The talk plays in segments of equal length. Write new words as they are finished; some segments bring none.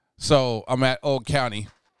So I'm at Old County.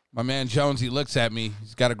 My man Jonesy looks at me.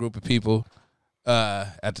 He's got a group of people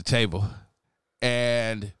at the table.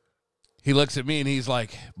 And he looks at me and he's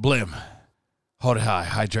like, Blim, hold it high,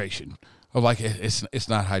 hydration. I'm like, it's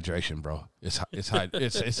not hydration, bro. It's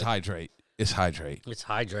hydrate. It's hydrate. It's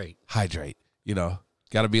hydrate. Hydrate. You know,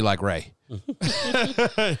 got to be like Ray.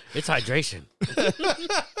 It's hydration.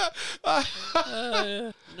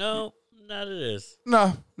 No, not it is.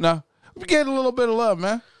 No. We're getting a little bit of love,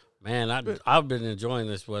 man. Man, I've been enjoying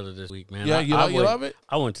this weather this week, man. Yeah, you love it?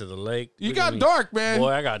 I went to the lake. You got dark, man.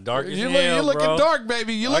 Boy, I got dark as hell, You're looking bro. dark,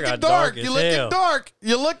 baby. You're looking dark. You're looking dark.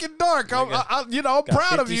 You're looking dark. I'm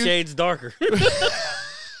proud of 50 you. shades darker.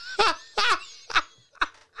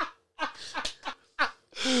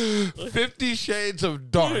 50 Shades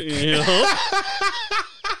of Dark. Yeah.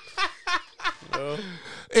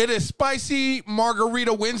 It is Spicy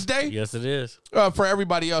Margarita Wednesday. Yes, it is. For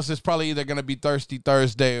everybody else, it's probably either going to be Thirsty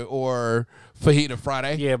Thursday or Fajita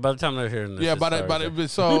Friday. Yeah, by the time they're hearing this. Yeah,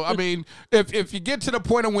 so, I mean, if you get to the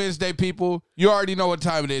point of Wednesday, people, you already know what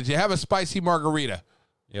time it is. You have a spicy margarita.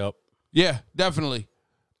 Yep. Yeah, definitely.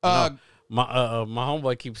 My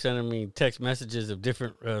homeboy keeps sending me text messages of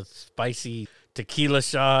different spicy tequila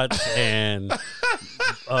shots and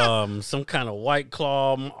some kind of White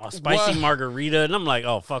Claw, spicy margarita, and I'm like,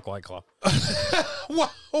 oh, fuck White Claw.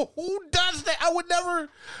 Well, who does that? I would never.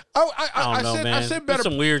 I don't know, man. I said better. That's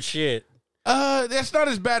some weird shit. That's not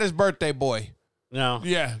as bad as Birthday Boy. No.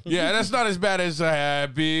 Yeah, that's not as bad as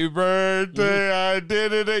Happy Birthday, I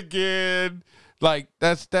did it again. Like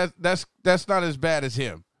that's not as bad as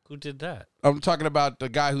him. Who did that? I'm talking about the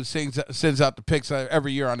guy who sends out the pics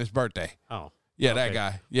every year on his birthday. Oh. Yeah, okay. that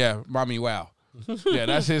guy. Yeah, Mommy Wow. Yeah,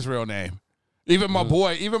 that's his real name. Even my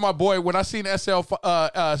boy, when I seen SL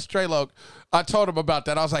Strayloke, I told him about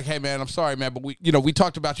that. I was like, hey, man, I'm sorry, man, but we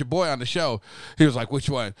talked about your boy on the show. He was like, which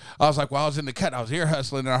one? I was like, well, I was in the cut. I was ear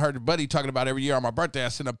hustling, and I heard your buddy talking about every year on my birthday. I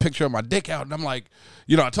sent a picture of my dick out, and I'm like,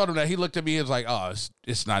 I told him that. He looked at me and was like, oh,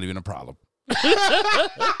 it's not even a problem.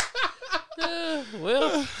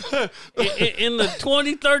 Well, in the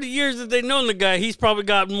 20, 30 years that they've known the guy, he's probably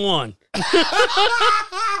gotten one.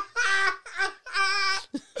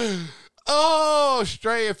 Oh,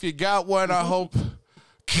 Stray, if you got one, I hope.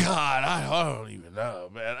 God, I don't even know,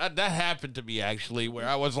 man. That happened to me, actually, where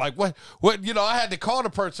I was like, what, I had to call the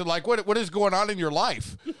person, like, what is going on in your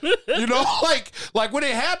life? Like when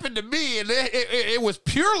it happened to me, and it was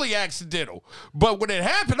purely accidental. But when it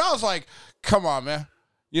happened, I was like, come on, man.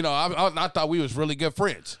 I thought we was really good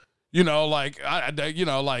friends.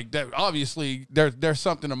 That obviously there's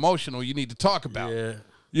something emotional you need to talk about. Yeah.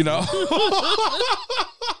 You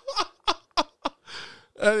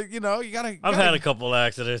gotta. I've had a couple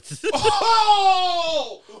accidents.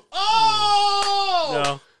 Oh!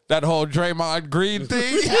 No. That whole Draymond Green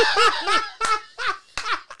thing.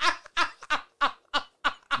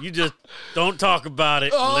 You just don't talk about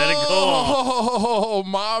it. Let it go on. Oh,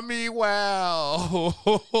 Mommy Wow.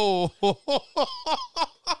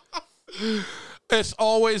 It's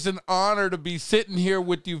always an honor to be sitting here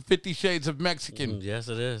with you, 50 Shades of Mexican. Yes,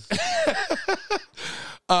 it is.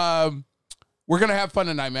 We're going to have fun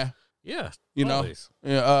tonight, man. Yeah, always.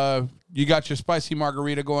 You got your spicy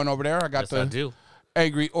margarita going over there. I do.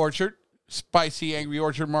 Angry Orchard, spicy Angry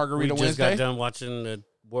Orchard margarita Wednesday. We just got done watching the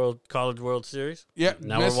College World Series. Yeah,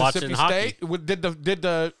 now we're watching State. hockey. Did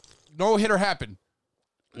the no hitter happen?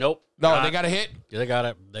 Nope. No, they got a hit. Yeah, they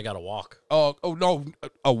got a walk. Oh no,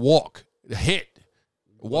 a walk, a hit.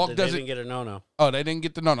 A walk They doesn't didn't get a no. Oh, they didn't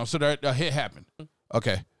get the no. So a hit happened.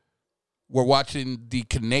 Okay, we're watching the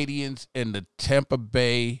Canadians and the Tampa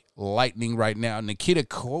Bay Lightning right now.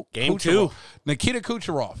 Game 2. Nikita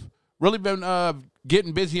Kucherov really been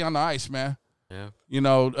getting busy on the ice, man. Yeah.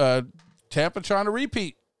 Tampa trying to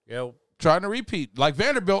repeat. Yeah. Trying to repeat. Like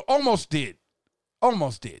Vanderbilt almost did.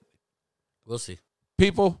 We'll see.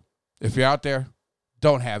 People, if you're out there,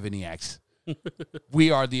 don't have any acts.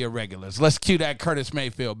 We are the Irregulars. Let's cue that Curtis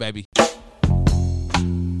Mayfield, baby.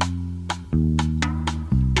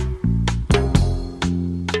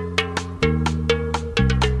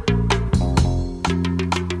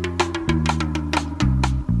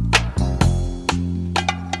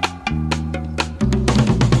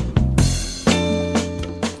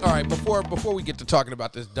 Before we get to talking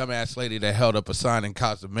about this dumbass lady that held up a sign and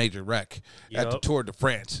caused a major wreck at the Tour de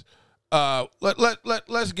France,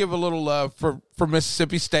 let's give a little love for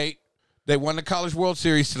Mississippi State. They won the College World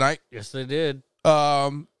Series tonight. Yes, they did.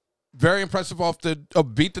 Very impressive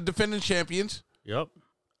beat the defending champions. Yep.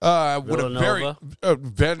 With a very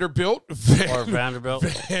Vanderbilt or Vanderbilt.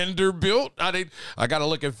 Vanderbilt. I got to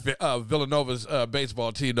look at Villanova's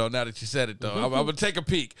baseball team though. Now that you said it though, I'm gonna take a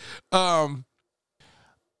peek.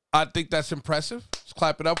 I think that's impressive. Let's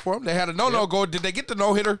clap it up for them. They had a no go. Did they get the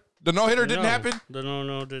no hitter? The no hitter didn't happen. The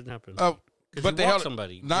no didn't happen. But they held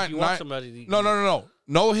somebody. Somebody. No.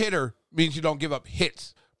 No hitter means you don't give up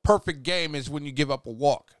hits. Perfect game is when you give up a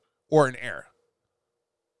walk or an error.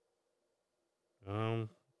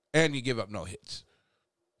 And you give up no hits.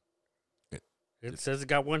 It says it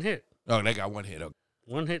got one hit. Oh, they got one hit. Okay.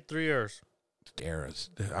 1 hit, 3 errors. Errors.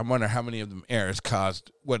 I wonder how many of them errors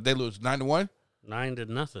caused. What, they lose 9-1?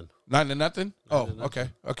 9-0. 9-0? Oh, okay.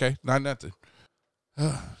 9-0.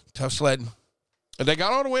 Tough sledding. And they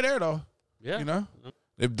got all the way there, though. Yeah. You know?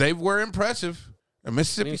 They were impressive. And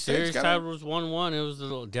Mississippi State's State tied was 1-1. It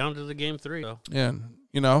was down to the game 3. So. Yeah.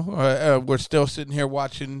 You know, we're still sitting here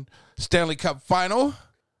watching Stanley Cup final.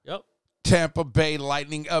 Yep. Tampa Bay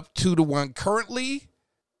Lightning up 2-1 currently,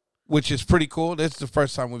 which is pretty cool. This is the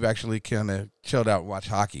first time we've actually kind of chilled out and watched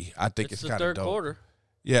hockey. I think it's kind of dope. It's the third quarter.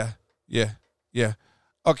 Yeah.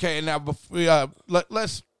 Okay, and now before,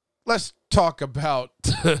 let's talk about.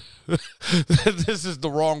 This is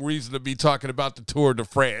the wrong reason to be talking about the Tour de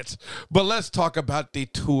France, but let's talk about the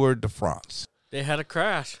Tour de France. They had a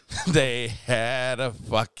crash. They had a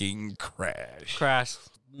fucking crash. Crashed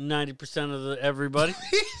 90% of everybody.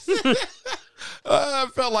 I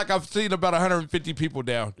felt like I've seen about 150 people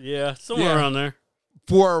down. Yeah, somewhere around there.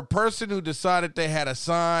 For a person who decided they had a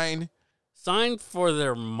sign for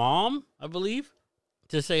their mom, I believe,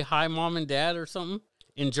 to say hi, mom and dad or something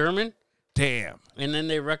in German. Damn. And then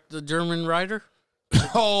they wrecked the German rider.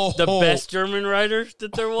 The best German rider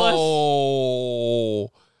that there was.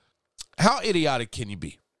 Oh. How idiotic can you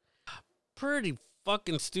be? Pretty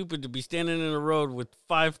fucking stupid to be standing in a road with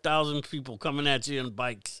 5,000 people coming at you on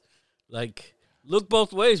bikes. Like, look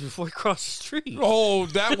both ways before you cross the street. Oh,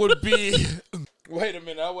 that would be... Wait a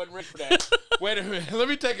minute. I wasn't ready for that. Wait a minute. Let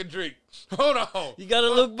me take a drink. Hold on. You got to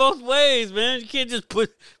look both ways, man. You can't just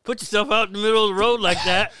put yourself out in the middle of the road like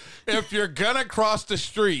that. If you're going to cross the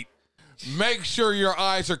street, make sure your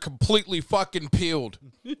eyes are completely fucking peeled.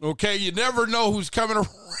 Okay? You never know who's coming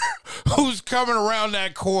around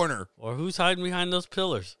that corner. Or who's hiding behind those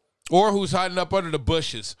pillars. Or who's hiding up under the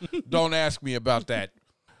bushes. Don't ask me about that.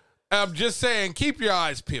 I'm just saying, keep your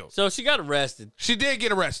eyes peeled. So she got arrested. She did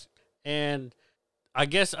get arrested. And I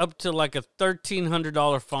guess up to like a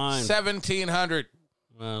 $1,300 fine. $1,700.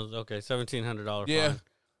 Well, okay, $1,700 yeah. fine.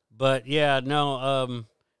 But yeah, no.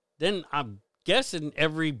 Then I'm guessing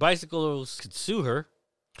every bicyclist could sue her.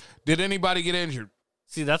 Did anybody get injured?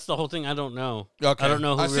 See, that's the whole thing. I don't know. Okay. I don't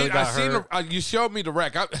know who really got hurt. You showed me the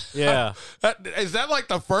wreck. Yeah. Is that like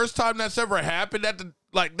the first time that's ever happened? That's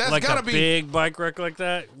like gotta a be big bike wreck like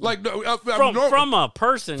that. Like from a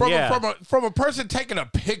person. From a person taking a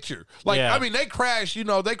picture. Like yeah. I mean, they crash.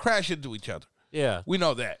 They crash into each other. Yeah, we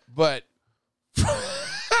know that. But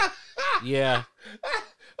yeah,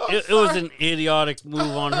 it was an idiotic move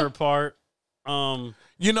on her part.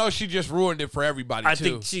 She just ruined it for everybody, I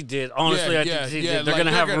think she did. Honestly, I think she did. They're going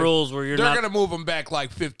to have rules where they're going to move them back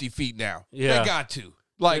like 50 feet now. Yeah. They got to.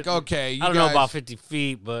 Like, okay, I don't know about 50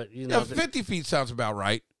 feet, but, 50 feet sounds about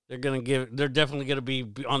right. They're definitely going to be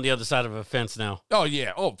on the other side of a fence now. Oh,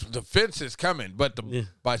 yeah. Oh, the fence is coming, but the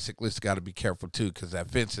bicyclists got to be careful, too, because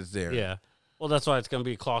that fence is there. Yeah. Well, that's why it's going to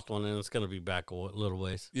be a cloth one, and it's going to be back a little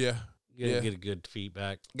ways. Yeah. You gotta get a good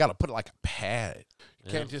feedback. You got to put it like a pad.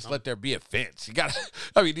 You can't just let there be a fence. You got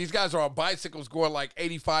to, these guys are on bicycles going like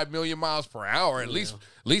 85 million miles per hour. At least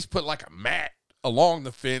put like a mat along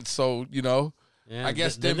the fence so, Yeah, I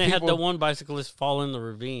guess then they had the one bicyclist fall in the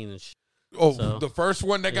ravine. And the first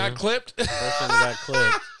one that got clipped? The first one that got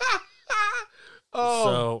clipped.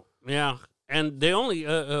 So, yeah. And they only,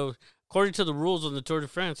 according to the rules of the Tour de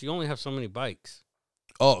France, you only have so many bikes.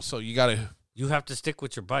 Oh, so you got to... You have to stick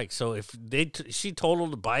with your bike. So if she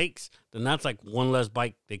totaled the bikes, then that's like one less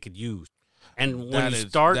bike they could use. And when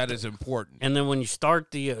that is important. And then when you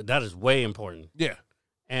start that is way important. Yeah.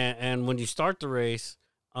 And when you start the race,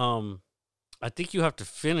 I think you have to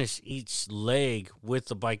finish each leg with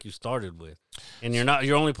the bike you started with. And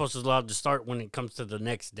you're only allowed to start when it comes to the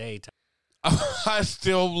next day. I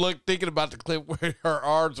still thinking about the clip where her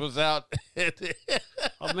arms was out.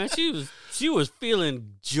 Oh man, she was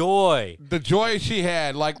feeling joy. The joy she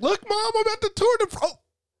had, like, look, Mom, I'm at the Tour de France.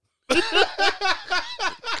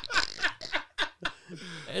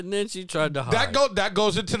 And then she tried to hide. That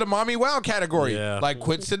goes into the mommy wow category. Yeah. Like,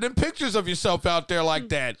 quit sending pictures of yourself out there like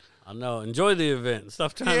that. I know. Enjoy the event.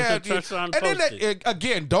 Stop trying Yeah, to touch on and then post it.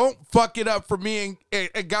 again, don't fuck it up for me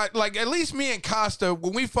and got like at least me and Costa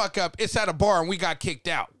when we fuck up, it's at a bar and we got kicked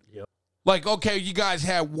out. Yep. Like, okay, you guys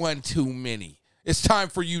had one too many. It's time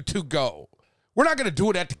for you to go. We're not gonna do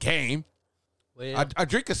it at the game. Well, I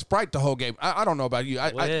drink a Sprite the whole game. I don't know about you.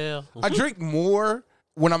 well. I drink more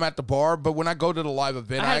when I'm at the bar, but when I go to the live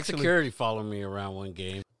event, I had actually security follow me around one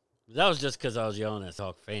game. That was just because I was yelling at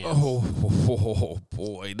Hawk fans. Oh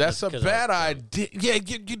boy, that's a bad idea. Yeah,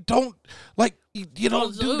 you don't like you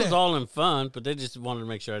don't do It that. was all in fun, but they just wanted to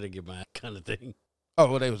make sure I didn't get my kind of thing. Oh,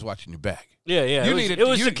 well, they was watching your back. Yeah. It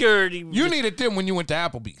was security. You needed them when you went to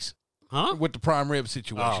Applebee's, huh? with the prime rib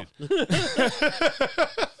situation. Oh.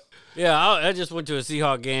 Yeah, I just went to a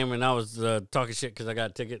Seahawk game, and I was talking shit because I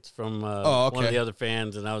got tickets from one of the other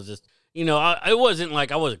fans, and I was just, it wasn't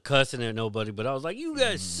like I wasn't cussing at nobody, but I was like, you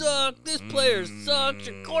guys suck. This player sucks.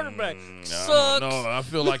 Your quarterback sucks. No, I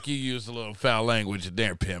feel like you used a little foul language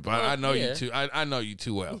there, pimp. I know you too. I know you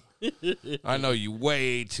too well. I know you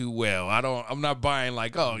way too well. I'm not buying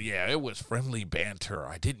like, oh yeah, it was friendly banter.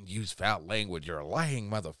 I didn't use foul language. You're a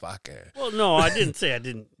lying motherfucker. Well, no, I didn't say I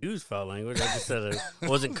didn't use foul language. I just said I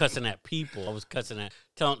wasn't cussing at people. I was cussing at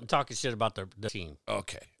talking shit about the team.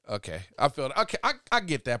 Okay. I feel it. Okay, I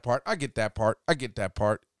get that part. I get that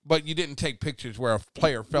part. But you didn't take pictures where a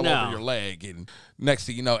player fell over your leg, and next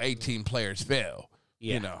thing you know, 18 players fell.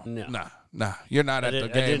 Yeah, Nah. You're not at the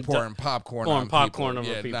game pouring popcorn on popcorn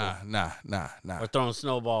people. over people. Nah. Or throwing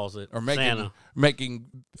snowballs at Or Santa. making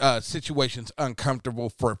situations uncomfortable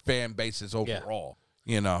for fan bases overall.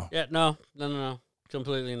 Yeah, no.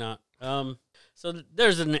 Completely not. So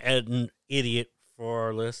there's an idiot for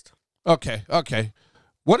our list. Okay.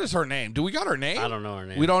 What is her name? Do we got her name? I don't know her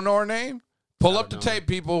name. We don't know her name? Pull up the tape,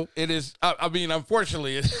 people. It is,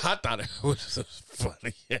 unfortunately, I thought it was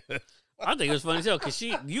funny. I think it was funny as hell because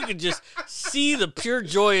you could just see the pure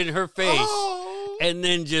joy in her face and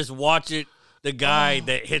then just watch it, the guy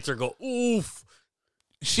that hits her go, oof.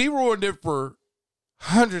 She ruined it for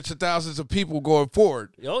hundreds of thousands of people going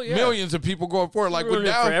forward. Oh, yeah. Millions of people going forward. Like, ruined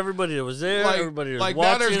now, it for everybody that was there, everybody that was like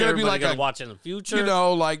watching, now there's gonna be like watch in the future.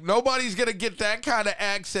 Nobody's going to get that kind of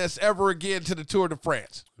access ever again to the Tour de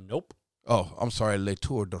France. Nope. Oh, I'm sorry, Le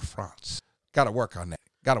Tour de France. Got to work on that.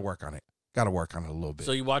 Got to work on it a little bit.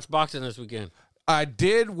 So you watched boxing this weekend? I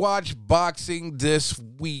did watch boxing this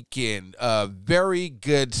weekend. Very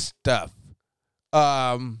good stuff.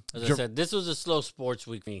 As I said, this was a slow sports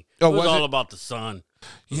week. It was all about the sun.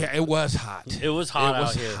 Yeah, it was hot. It was hot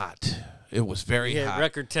out here. It was very hot.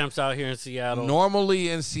 Record temps out here in Seattle. Normally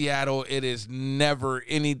in Seattle, it is never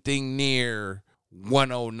anything near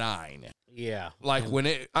 109. Yeah, like when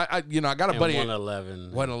I got a buddy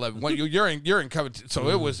 111. 111. Well, you're in Covington, so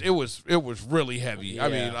it was really heavy. Yeah. I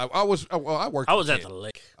mean, I worked. I was at the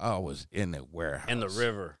lake. I was in the warehouse and the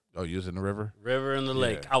river. Oh, you was in the river? River and the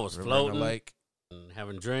lake. I was floating, in the lake, and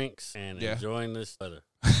having drinks and enjoying this weather.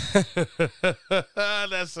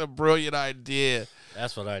 That's a brilliant idea.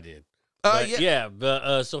 That's what I did.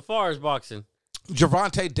 But so far as boxing.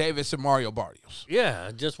 Gervonta Davis and Mario Barrios. Yeah,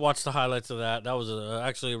 I just watched the highlights of that. That was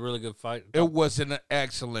actually a really good fight. It was an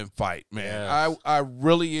excellent fight, man. Yes. I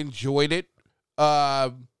really enjoyed it.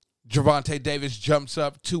 Gervonta Davis jumps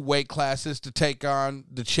up 2 weight classes to take on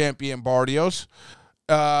the champion Barrios.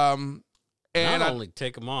 And not only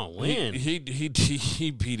take him on, win. He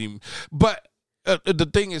beat him. But the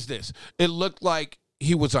thing is this. It looked like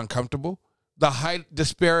he was uncomfortable. The height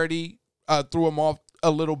disparity threw him off a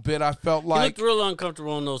little bit. I felt like he looked real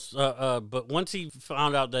uncomfortable in those. But once he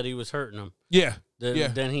found out that he was hurting him,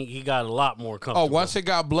 then he got a lot more comfortable. Oh, once it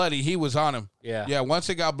got bloody, he was on him. Yeah. Once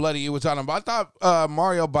it got bloody, he was on him. But I thought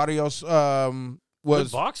Mario Barrios was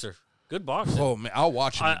good boxer. Good boxer. Oh man, I'll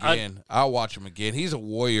watch him again. I'll watch him again. He's a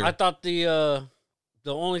warrior. I thought the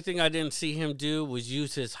only thing I didn't see him do was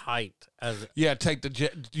use his height as take the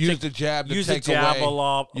jab to use take the jab away. a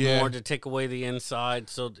lot more to take away the inside,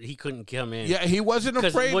 so he couldn't come in. Yeah, he wasn't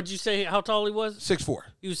afraid. What'd you say? How tall he was? 6'4".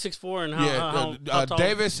 He was 6'4", and how tall?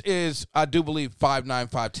 Davis is, I do believe,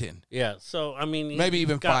 5'9", 5'10". Yeah, so I mean, maybe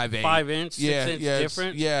even 5'8". 5 inch, 6 inch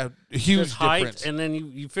difference. Huge height, difference. And then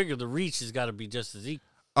you figure the reach has got to be just as equal.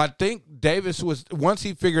 I think Davis was, once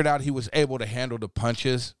he figured out he was able to handle the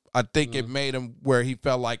punches, I think it made him where he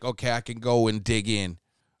felt like, okay, I can go and dig in,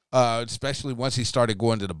 especially once he started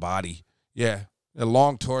going to the body. Yeah, a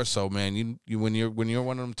long torso, man. You when you're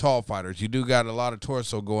one of them tall fighters, you do got a lot of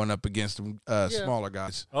torso going up against them smaller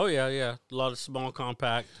guys. Oh, yeah. A lot of small,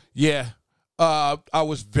 compact. Yeah. I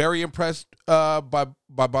was very impressed by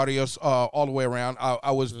Barrios all the way around.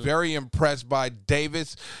 I was very impressed by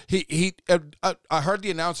Davis. I heard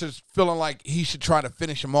the announcers feeling like he should try to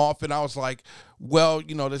finish him off, and I was like, well,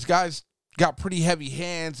 this guy's got pretty heavy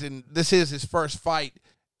hands, and this is his first fight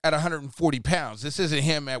at 140 pounds. This isn't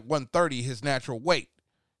him at 130, his natural weight.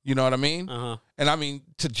 You know what I mean? Uh-huh. And I mean,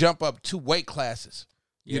 to jump up 2 weight classes,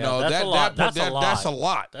 that's a lot. That's a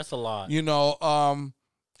lot. That's a lot.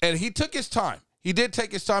 And he took his time. He did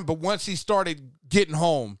take his time, but once he started getting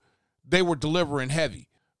home, they were delivering heavy.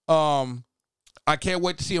 I can't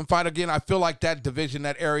wait to see him fight again. I feel like that division,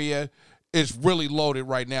 that area, is really loaded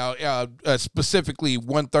right now, specifically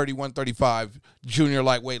 130, 135, junior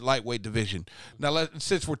lightweight division. Now,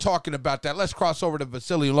 since we're talking about that, let's cross over to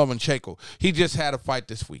Vasily Lomachenko. He just had a fight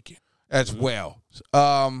this weekend as well.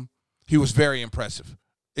 He was very impressive,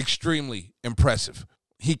 extremely impressive.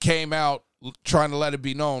 He came out trying to let it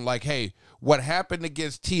be known, like, hey, what happened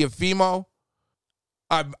against Teofimo,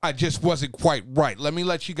 I just wasn't quite right. Let me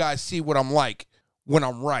let you guys see what I'm like when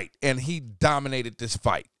I'm right. And he dominated this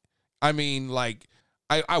fight. I mean, like,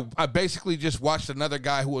 I basically just watched another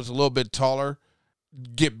guy who was a little bit taller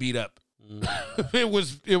get beat up. It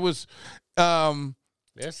was. They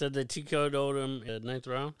said that TKO'd him in the 9th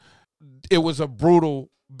round. It was a brutal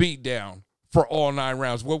beatdown for all 9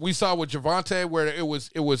 rounds. What we saw with Gervonta, where it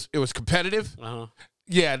was competitive. Uh-huh.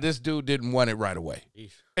 Yeah, this dude didn't want it right away,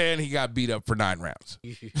 and he got beat up for 9 rounds.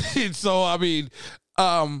 So I mean,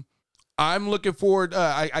 I'm looking forward.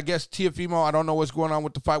 I guess Teofimo, I don't know what's going on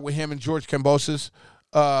with the fight with him and George Kambosos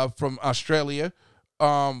from Australia.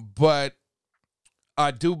 But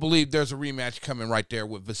I do believe there's a rematch coming right there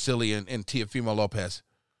with Vasily and Teofimo Lopez.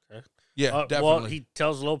 Okay. Yeah, definitely. Well, he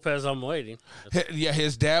tells Lopez I'm waiting.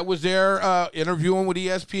 His dad was there interviewing with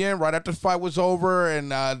ESPN right after the fight was over,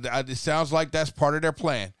 and it sounds like that's part of their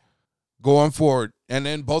plan going forward. And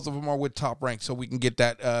then both of them are with Top Rank, so we can get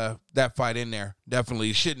that fight in there.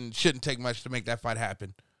 Definitely shouldn't take much to make that fight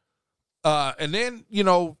happen. And then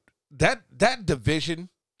that division,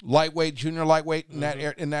 lightweight, junior lightweight,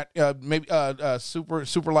 maybe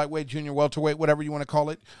super lightweight, junior welterweight, whatever you want to call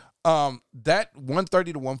it. That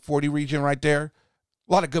 130 to 140 region right there,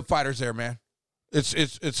 a lot of good fighters there, man.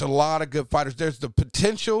 It's a lot of good fighters. There's the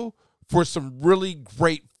potential for some really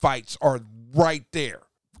great fights are right there.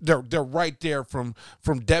 They're right there from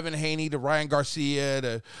Devin Haney to Ryan Garcia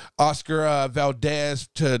to Oscar Valdez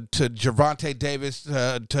to Gervonta Davis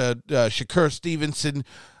to Shakur Stevenson,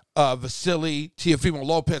 Vasily, Teofimo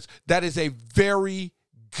Lopez. That is a very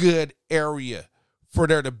good area for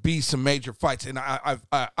there to be some major fights, and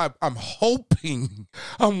I'm hoping,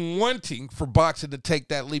 I'm wanting for boxing to take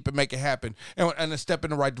that leap and make it happen. And a step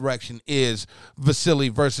in the right direction is Vasily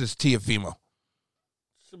versus Teofimo.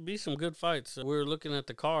 Should be some good fights. We're looking at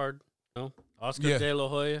the card. Oscar De La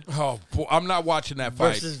Hoya. Oh, boy, I'm not watching that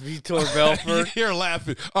fight. Versus Vitor Belfort. You're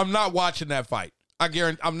laughing. I'm not watching that fight. I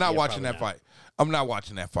guarantee. I'm not watching that fight. I'm not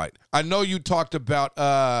watching that fight. I know you talked about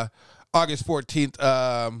August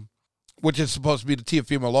 14th, which is supposed to be the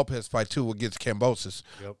Teofimo Lopez fight too against Kambosos.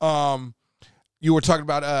 Yep. You were talking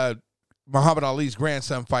about Muhammad Ali's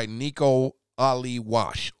grandson fighting Nico Ali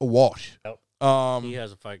Walsh. Yep. He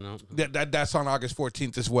has a fight now. That's on August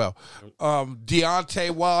 14th as well.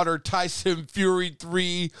 Deontay Wilder, Tyson Fury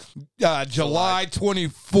 3, July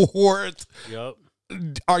 24th. Yep.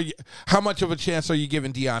 How much of a chance are you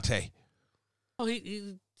giving Deontay? Oh,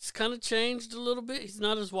 he's kind of changed a little bit. He's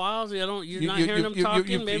not as wild. You're not hearing him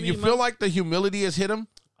talking. Maybe you feel like the humility has hit him?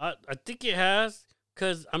 I think it has.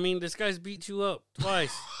 Because, I mean, this guy's beat you up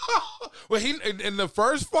twice. Well, he in the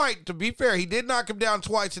first fight, to be fair, he did knock him down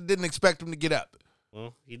twice and didn't expect him to get up.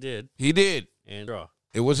 Well, he did. He did. And draw.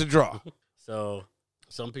 It was a draw. So,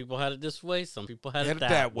 some people had it this way. Some people had it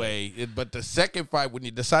that way. But the second fight, when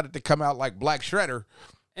you decided to come out like Black Shredder.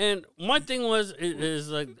 And my thing is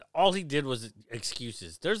like, all he did was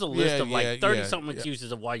excuses. There's a list of like 30-something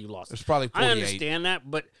excuses of why you lost. There's probably 48. I understand that,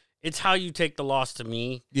 but it's how you take the loss to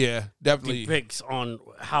me. Yeah, definitely. Depicts on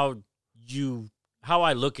how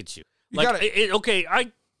I look at you.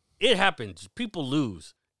 It happens. People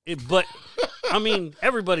lose. But I mean,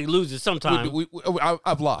 everybody loses sometimes.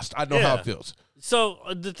 I've lost. I know how it feels. So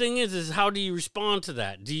the thing is how do you respond to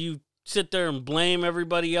that? Do you sit there and blame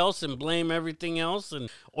everybody else and blame everything else,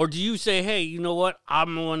 or do you say, hey, you know what?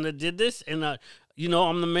 I'm the one that did this, and I'm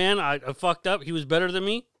the man. I fucked up. He was better than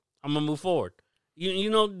me. I'm gonna move forward.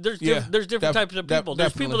 There's different types of people.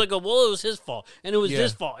 There's people that go, well, it was his fault, and it was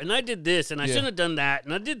his fault, and I did this, and I shouldn't have done that,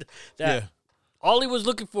 and I did that. Yeah. All he was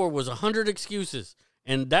looking for was 100 excuses,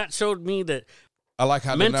 and that showed me that I like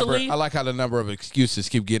how the number of excuses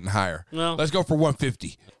keep getting higher. Well, let's go for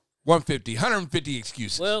 150. 150, 150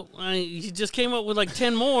 excuses. Well, he just came up with like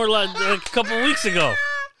 10 more like a couple of weeks ago.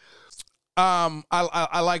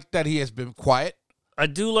 I like that he has been quiet. I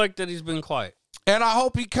do like that he's been quiet. And I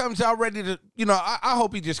hope he comes out ready to, I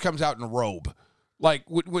hope he just comes out in a robe. Like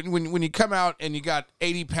when you come out and you got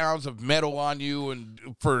 80 pounds of metal on you and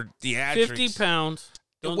for theatrics. 50 pounds.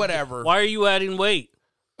 Whatever. Why are you adding weight?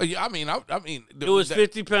 I mean, it was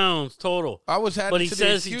 50 pounds total. I was adding but he to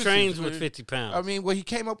says the he excuses. trains with 50 pounds. I mean, he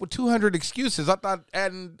came up with 200 excuses. I thought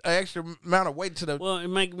adding an extra amount of weight to the. Well, it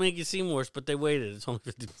make it seem worse, but they waited. It's only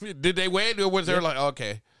 50. Did they wait, or was there like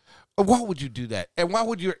okay? Why would you do that? And why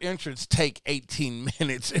would your entrance take 18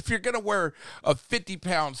 minutes if you're gonna wear a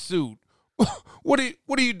 50-pound suit? What are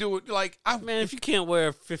you doing? Like, man, if you can't wear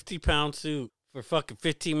a 50-pound suit for fucking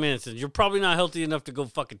 15 minutes, then you're probably not healthy enough to go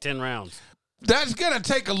fucking 10 rounds. That's going to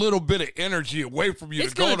take a little bit of energy away from you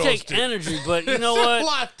to go those. It's going to take energy, but you know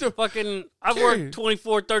what? I've worked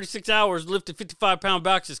 24, 36 hours lifting 55-pound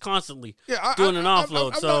boxes constantly, doing an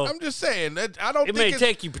offload. I'm just saying that I don't. It may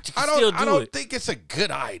take you, but you can still do it. I don't think it's a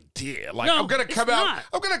good idea. Like, no, I'm going to come out.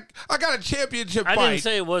 I got a championship fight. I didn't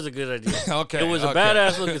say it was a good idea. Okay, it was a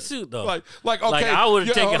badass looking suit though. Okay, like I would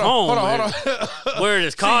have taken it home. Hold on. Wear it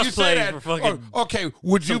as cosplay for fucking. Okay,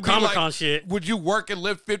 would you be Comic-Con like, shit? Would you work and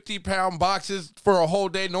lift 50-pound boxes for a whole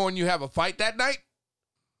day, knowing you have a fight that night?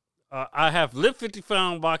 I have lift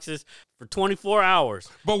 50-pound boxes for 24 hours,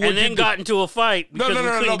 and then got into a fight because we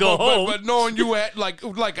couldn't go home. But knowing you had like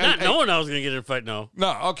not knowing I was gonna get in a fight. No,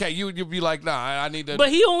 okay, you'd be like, nah, I need to. But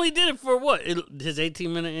he only did it for what? His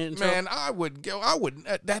 18-minute intro. Man, I would go. I would.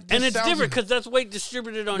 That and it's different because that's weight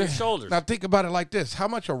distributed on your shoulders. Now think about it like this: how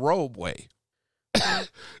much a robe weigh?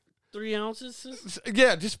 3 ounces.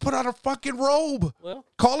 Yeah, just put on a fucking robe. Well,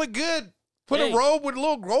 call it good. Put a robe with a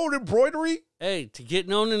little gold embroidery. Hey, to get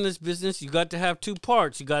known in this business, you got to have two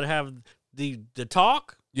parts. You got to have the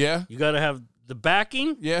talk. Yeah. You got to have the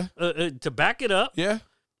backing. Yeah. To back it up. Yeah.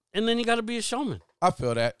 And then you got to be a showman. I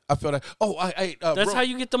feel that. Oh, that's how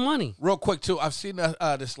you get the money. Real quick, too. I've seen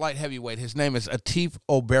this light heavyweight. His name is Atif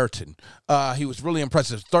Oberton. He was really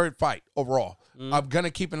impressive. Third fight overall. I'm going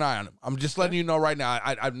to keep an eye on him. I'm just letting you know right now.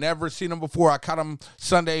 I've never seen him before. I caught him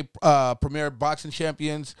Sunday, Premier Boxing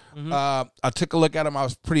Champions. I took a look at him. I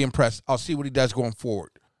was pretty impressed. I'll see what he does going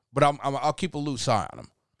forward. But I'll keep a loose eye on him.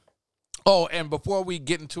 Oh, and before we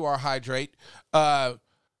get into our hydrate,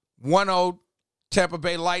 1-0 Tampa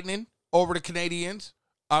Bay Lightning over the Canadians.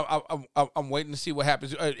 I'm waiting to see what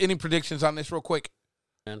happens. Any predictions on this real quick?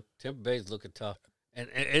 Man, Tampa Bay's looking tough. And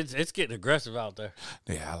it's getting aggressive out there.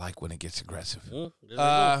 Yeah, I like when it gets aggressive.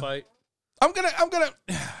 Fight. I'm gonna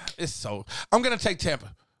take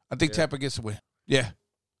Tampa. I think Tampa gets a win. Yeah.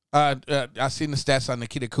 I seen the stats on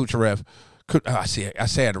Nikita Kucherov. I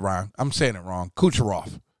say it wrong. I'm saying it wrong.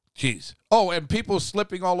 Kucherov. Jeez. Oh, and people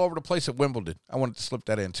slipping all over the place at Wimbledon. I wanted to slip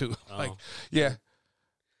that in too. Yeah.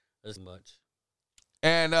 That's much.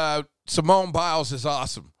 And Simone Biles is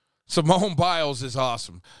awesome.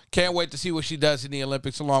 Can't wait to see what she does in the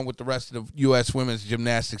Olympics along with the rest of the U.S. women's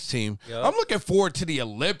gymnastics team. Yep. I'm looking forward to the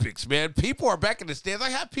Olympics, man. People are back in the stands.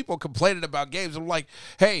 I have people complaining about games. I'm like,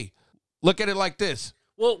 hey, look at it like this.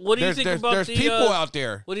 Well, what do you think about there's people out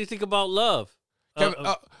there. What do you think about love?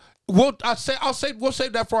 We'll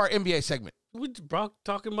save that for our NBA segment. We're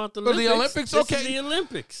talking about the Olympics. The Olympics, okay. This is the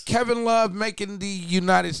Olympics. Kevin Love making the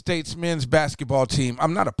United States men's basketball team.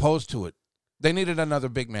 I'm not opposed to it. They needed another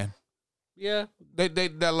big man. Yeah. They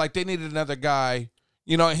needed another guy.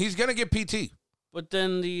 He's gonna get PT. But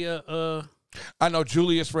then I know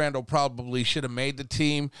Julius Randle probably should have made the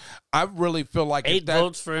team. I really feel like 8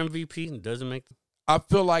 votes for MVP and doesn't make the I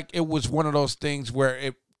feel like it was one of those things where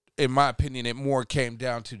it, in my opinion, it more came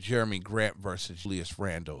down to Jeremy Grant versus Julius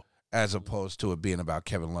Randle as opposed to it being about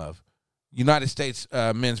Kevin Love. United States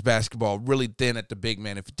men's basketball really thin at the big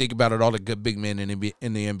man. If you think about it, all the good big men in the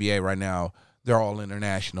NBA right now, they're all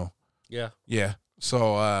international. Yeah.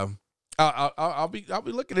 So I'll be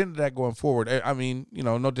looking into that going forward. I mean,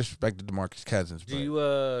 no disrespect to DeMarcus Cousins. Do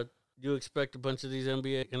you expect a bunch of these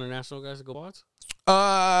NBA international guys to go watch?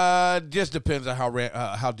 Just depends on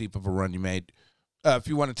how deep of a run you made. If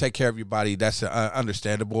you want to take care of your body, that's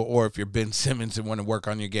understandable. Or if you're Ben Simmons and want to work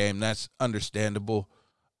on your game, that's understandable.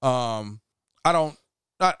 I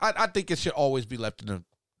think it should always be left in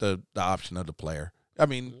the option of the player. I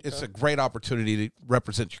mean, It's a great opportunity to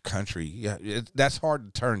represent your country. Yeah, that's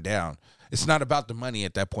hard to turn down. It's not about the money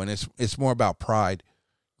at that point. It's more about pride.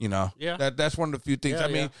 Yeah. That's one of the few things. Yeah, I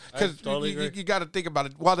mean, because totally you got to think about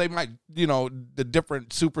it. While they might, the different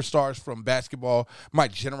superstars from basketball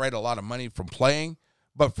might generate a lot of money from playing,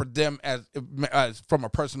 but for them as from a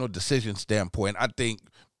personal decision standpoint, I think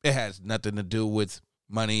it has nothing to do with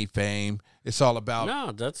money, fame. It's all about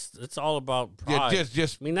No, it's all about pride.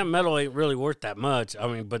 just. I mean, that medal ain't really worth that much. I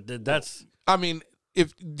mean, but that's. I mean,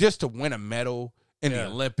 if just to win a medal in the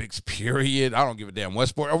Olympics, period. I don't give a damn what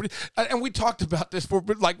sport. And we talked about this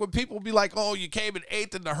but like when people be like, "Oh, you came in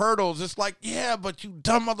 8th in the hurdles." It's like, yeah, but you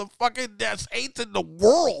dumb motherfucker. That's 8th in the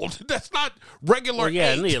world. That's not regular. Well,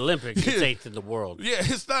 yeah, 8th. in the Olympics, it's 8th in the world. Yeah,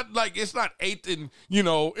 it's not 8th in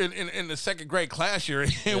in the second grade class you're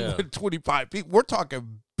in with 25 people. We're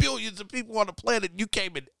talking billions of people on the planet. You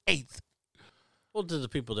came in 8th. Well, to the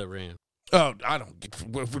people that ran. Oh, I don't get.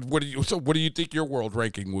 What do you? So, what do you think your world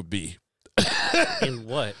ranking would be? In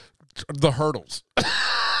what? The hurdles.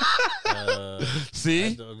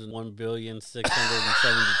 See?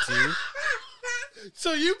 1,672,000,000.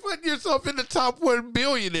 So you put yourself in the top 1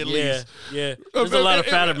 billion at least. Yeah. There's a lot of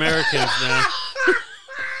fat Americans now.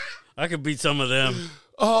 I could beat some of them.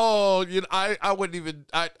 Oh, I wouldn't even.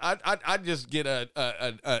 I'd just get a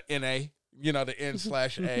NA. The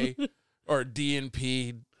N/A or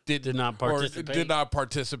DNP. Did not participate. I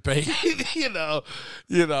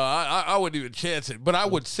wouldn't even chance it. But I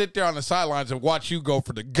would sit there on the sidelines and watch you go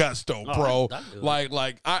for the gusto, bro.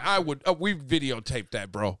 I would. We videotape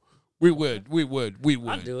that, bro. We would.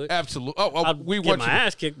 I'd do it. Absolutely. I'd get my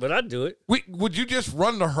ass kicked, but I'd do it. Would you just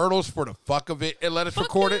run the hurdles for the fuck of it and let us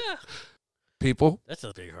record it? People, that's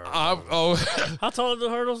a big hurdle. How tall are the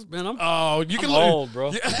hurdles, man? I'm old,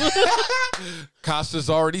 bro. Costas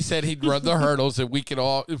already said he'd run the hurdles, and we can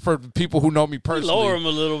all, for people who know me personally, lower them a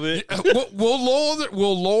little bit. We'll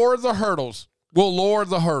lower the hurdles. We'll lower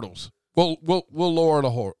the hurdles. We'll lower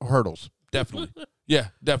the hurdles. Definitely, yeah,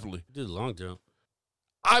 definitely. Do the long jump.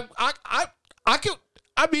 I could.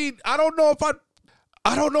 I mean, I don't know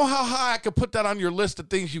how high I could put that on your list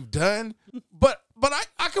of things you've done, but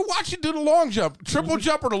I could watch you do the long jump, triple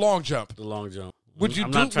jump or the long jump. The long jump. Would you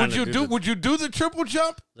do the triple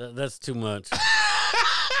jump? That's too much.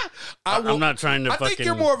 I'm not trying to. I think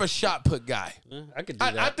you're more of a shot put guy. I could do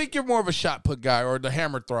that. I think you're more of a shot put guy or the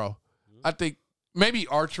hammer throw. I think maybe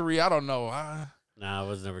archery. I don't know. Nah, I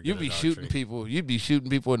was never good You'd be at shooting archery. people. You'd be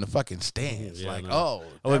shooting people in the fucking stands. Yeah,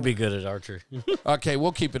 I would be good at archery. Okay,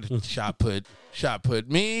 we'll keep it shot put. Shot put.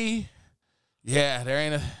 Me, yeah, there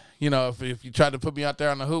ain't a. If you tried to put me out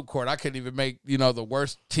there on the hoop court, I couldn't even make the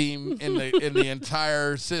worst team in the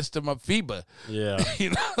entire system of FIBA. Yeah.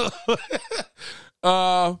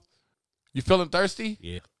 You feeling thirsty?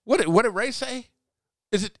 Yeah. What did Ray say?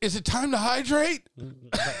 Is it time to hydrate?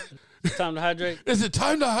 It's time to hydrate. Is it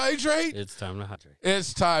time to hydrate? It's time to hydrate.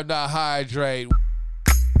 It's time to hydrate.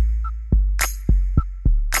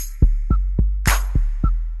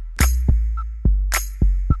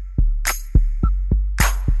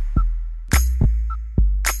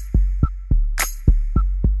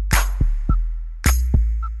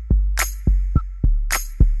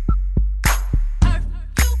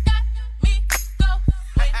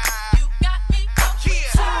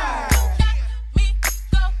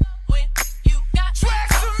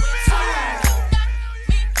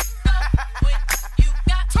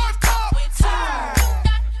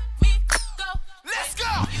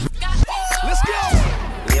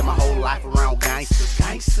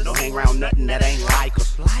 Don't hang around nothing that ain't like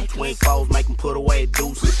us. Twin foes make them put away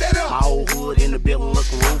deuces. My whole hood in the building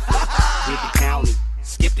looking ruthless. Did the county,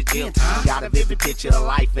 skip the gym. Got a vivid picture of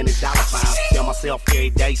life in a dollar sign. Tell myself every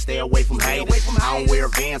day, stay away from haters. I don't wear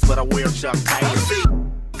Vans, but I wear Chuck Taylor.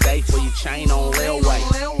 Day for your chain on railway.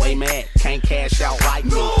 They mad, can't cash out like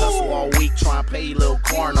me. Hustle all week, trying to pay a little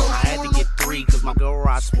corner. I had to get 3 cause my girl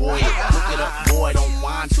I spoiled it. Look it up, boy, don't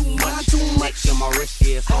whine too much. In my wrist,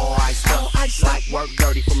 yeah, it's all iced up. Like work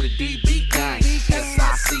dirty from the DB gang.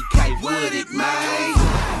 S-I-C-K, would it, man?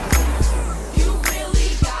 You really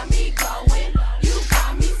got me going. You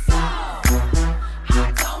got me so.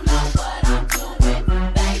 I don't know what I'm doing.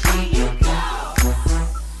 Baby, you go.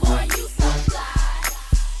 Boy, you so fly.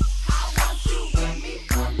 I want you with me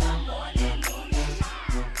from the morning.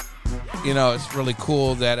 It's really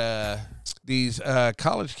cool that these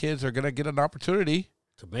college kids are gonna get an opportunity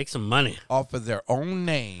to make some money off of their own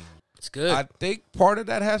name. It's good. I think part of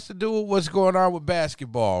that has to do with what's going on with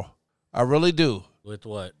basketball. I really do. With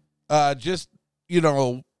what? Just,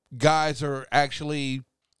 guys are actually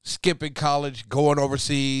skipping college, going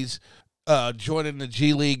overseas, joining the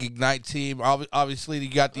G League Ignite team. Obviously, you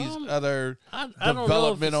got these other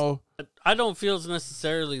developmental. I don't feel it's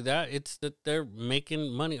necessarily that. It's that they're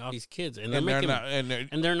making money off these kids, and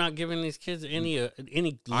they're not giving these kids any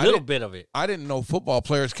little bit of it. I didn't know football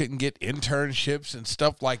players couldn't get internships and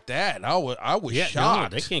stuff like that. I was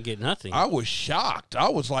shocked. No, they can't get nothing. I was shocked. I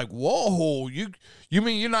was like, "Whoa, you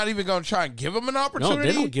mean you're not even going to try and give them an opportunity?" No,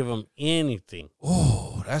 they don't give them anything. Oh.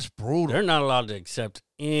 that's brutal. They're not allowed to accept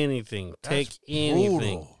anything, take anything.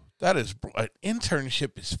 Brutal. That is an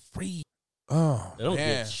internship is free. Oh, They don't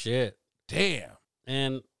man. get shit. Damn.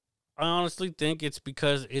 And I honestly think it's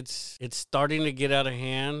because it's starting to get out of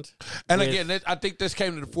hand. And with- again, I think this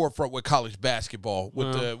came to the forefront with college basketball,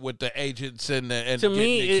 with the agents and to getting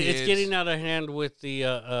me, the it's kids. getting out of hand with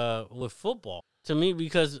the with football. To me,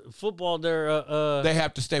 because football, They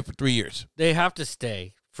have to stay for 3 years. they have to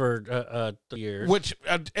stay for 3 years. Which,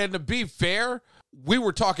 and to be fair, we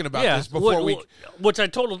were talking about this before which I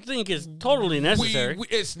totally think is totally necessary.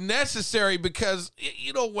 It's necessary because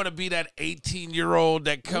you don't want to be that 18-year-old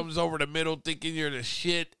that comes over the middle thinking you're the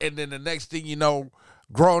shit, and then the next thing you know,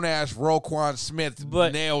 grown-ass Roquan Smith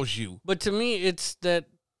nails you. But to me, it's that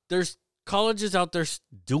there's colleges out there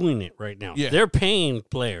doing it right now. Yeah. They're paying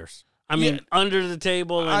players. I mean, under the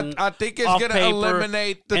table, and I think it's off going to paper,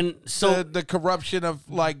 eliminate and so the corruption of,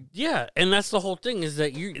 like... Yeah, and that's the whole thing is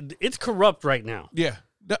that it's corrupt right now. Yeah.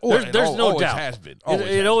 There's no doubt. Has been.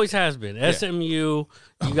 It always has been. SMU, you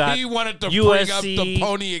got he wanted to USC, bring up the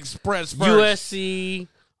Pony Express first. USC,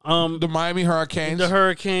 the Miami Hurricanes. the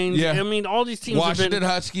Hurricanes. Yeah. I mean, all these teams Washington have been...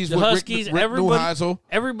 Huskies The with Huskies, Rick Neuheisel.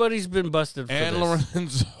 everybody's been busted for And this.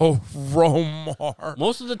 Lorenzo Romar.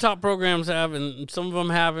 Most of the top programs have, and some of them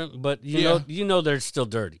haven't, but you know they're still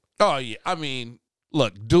dirty. Oh, yeah. I mean,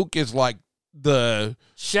 look, Duke is like the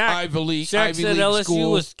Shaq Ivy League said LSU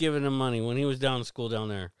school. was giving him money when he was down in school down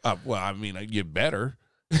there. Well, I mean, you better.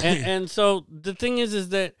 and so the thing is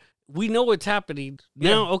that we know what's happening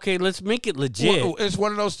now. Yeah. Okay, let's make it legit. Well, it's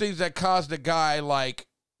one of those things that caused a guy like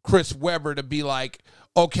Chris Webber to be like,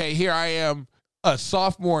 okay, here I am, a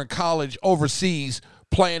sophomore in college overseas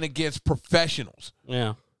playing against professionals.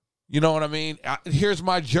 Yeah. You know what I mean? Here's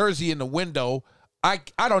my jersey in the window. I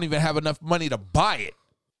don't even have enough money to buy it.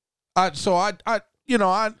 And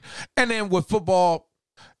then with football,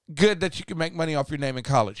 good that you can make money off your name in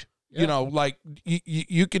college. Yeah. You know, like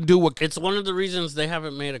you can do what It's one of the reasons they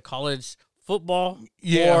haven't made a college football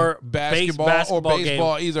or or basketball or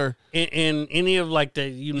baseball game either. in any of like the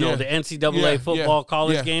Yeah. the NCAA Yeah, football yeah,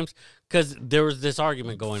 college yeah. games, because there was this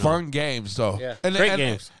argument going on. Fun games though. Yeah. And, Great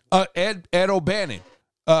games. Ed O'Bannon,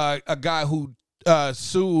 a guy who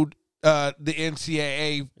sued the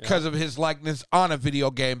NCAA because of his likeness on a video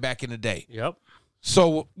game back in the day. Yep.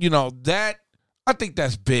 So, that, I think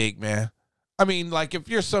that's big, man. I mean, like, if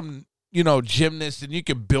you're some, gymnast and you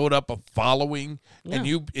can build up a following and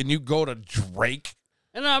you go to Drake.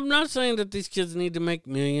 And I'm not saying that these kids need to make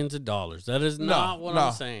millions of dollars. That is not what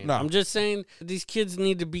I'm saying. No. I'm just saying these kids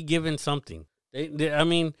need to be given something. They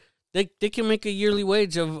can make a yearly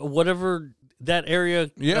wage of whatever that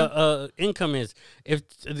area income is. If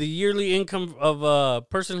the yearly income of a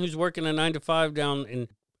person who's working a 9-to-5 down in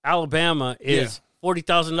Alabama is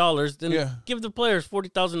 $40,000, then give the players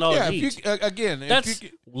 $40,000 each. That's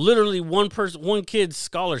literally one kid's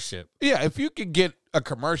scholarship. Yeah, if you could get a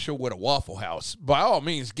commercial with a Waffle House, by all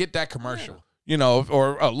means, get that commercial.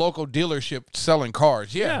 Or a local dealership selling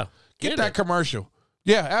cars. Yeah, get that commercial.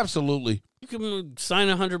 Yeah, absolutely. You can sign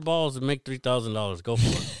 100 balls and make $3,000. Go for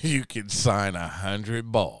it. You can sign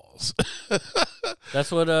 100 balls.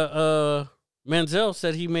 That's what Manziel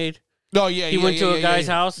said he made. Oh yeah, he went to a guy's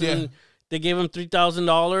house and they gave him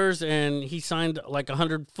 $3,000 and he signed like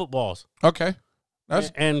 100 footballs. Okay,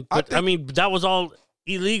 I mean that was all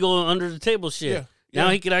illegal under the table shit. Yeah, now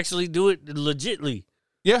he could actually do it legitly.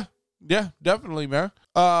 Yeah, definitely, man.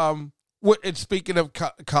 And speaking of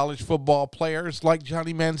college football players like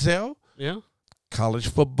Johnny Manziel, college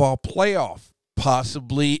football playoff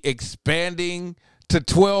possibly expanding to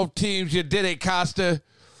 12 teams. You did it, Costa.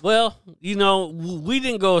 Well, we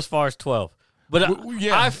didn't go as far as 12, but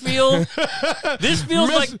I feel this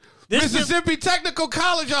feels like Mississippi Technical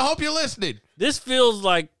College. I hope you're listening. This feels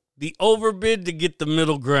like the overbid to get the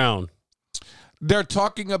middle ground. They're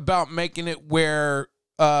talking about making it where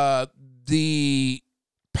the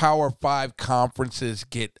Power 5 conferences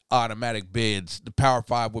get automatic bids. The Power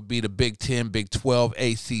 5 would be the Big 10, Big 12,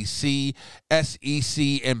 ACC,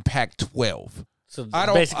 SEC, and Pac-12. So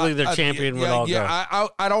basically, their champion would all go.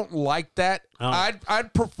 I don't like that.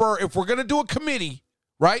 I'd prefer, if we're gonna do a committee,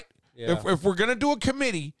 right? Yeah. If we're gonna do a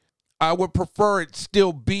committee, I would prefer it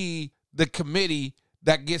still be the committee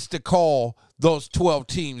that gets to call those 12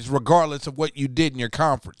 teams, regardless of what you did in your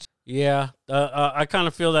conference. Yeah, I kind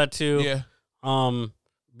of feel that too. Yeah.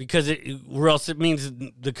 Because or else it means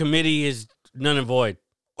the committee is none and void.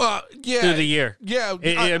 Yeah. through the year. Yeah.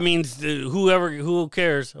 It means who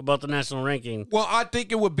cares about the national ranking? Well, I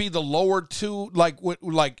think it would be the lower two, like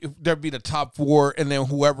if there'd be the top 4, and then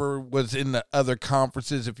whoever was in the other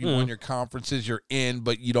conferences. If you won your conferences, you're in,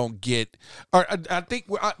 but you don't get. Or I think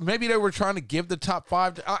maybe they were trying to give the top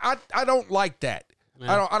 5. I don't like that.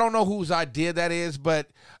 Yeah. I don't know whose idea that is, but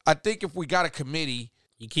I think if we got a committee,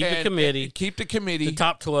 You keep the committee, keep the committee, the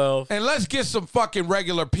top 12, and let's get some fucking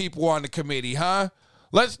regular people on the committee, huh?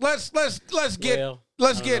 Let's get. Well,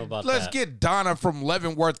 Let's I don't know about that. get Donna from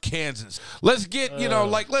Leavenworth, Kansas. Let's get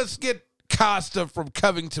let's get Costa from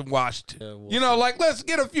Covington, Washington. Let's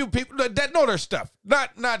get a few people that know their stuff.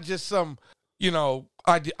 Not just some,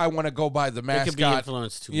 I want to go by the mascot. It could be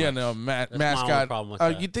influenced too much. That's my mascot. only problem with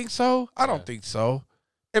that. You think so? I don't think so.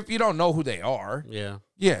 If you don't know who they are, Yeah.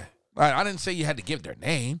 yeah. I didn't say you had to give their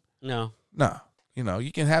name. No. No.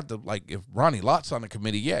 You can have if Ronnie Lott's on the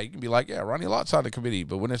committee, yeah, you can be like, yeah, Ronnie Lott's on the committee.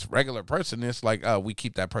 But when it's regular person, it's like, we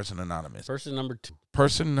keep that person anonymous. Person number 2.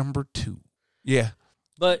 Person number 2. Yeah.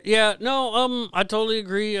 But yeah, no, I totally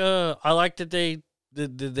agree. I like that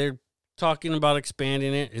they're talking about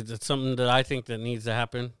expanding it. It's something that I think that needs to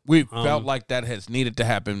happen. We felt like that has needed to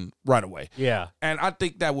happen right away. Yeah. And I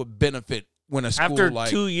think that would benefit when a school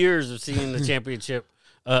After 2 years of seeing the championship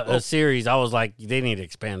a series, I was like, they need to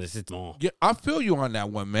expand this. It's small. Yeah, I feel you on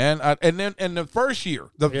that one, man. And then in the first year,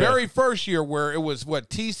 very first year, where it was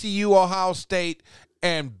TCU, Ohio State,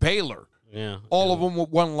 and Baylor. Yeah. All of them with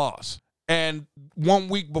one loss. And 1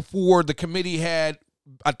 week before, the committee had,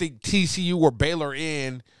 I think, TCU or Baylor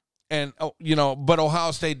in, and but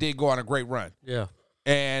Ohio State did go on a great run. Yeah.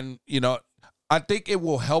 And I think it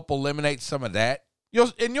will help eliminate some of that.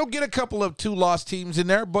 You'll get a couple of 2-loss teams in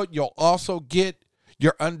there, but you'll also get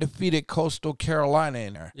your undefeated Coastal Carolina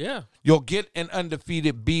in there. Yeah. You'll get an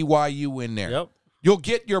undefeated BYU in there. Yep. You'll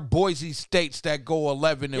get your Boise States that go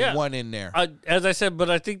 11-1 in there. As I said, but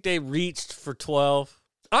I think they reached for 12.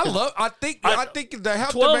 I think they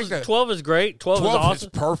have 12, to make that. 12 is great. 12 is awesome.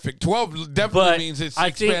 Perfect. 12 definitely means it's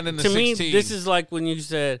expanding to 16. To me, this is like when you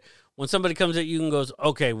said, when somebody comes at you and goes,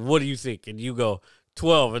 okay, what do you think? And you go,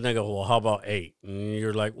 12. And they go, well, how about 8? And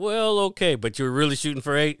you're like, well, okay, but you're really shooting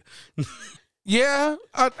for 8? Yeah,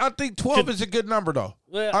 I think 12 is a good number, though.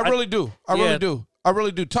 Well, I really do. I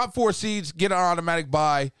really do. Top 4 seeds get an automatic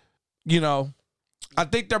bye. I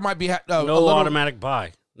think there might be no automatic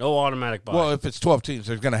bye. No automatic bye. Well, if it's 12 teams,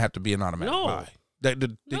 there's going to have to be an automatic bye.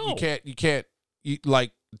 No. You can't,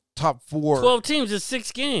 like, top 4. 12 teams is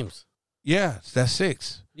 6 games. Yeah, that's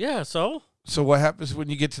 6. Yeah, so? So what happens when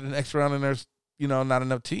you get to the next round and there's, not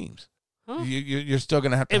enough teams? Huh? You're still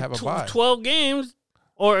going to have a bye. 12 games,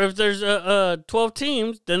 or if there's 12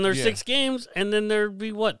 teams, then there's 6 games, and then there'd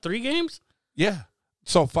be, 3 games? Yeah.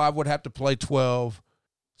 So 5 would have to play 12.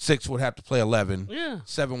 6 would have to play 11. Yeah.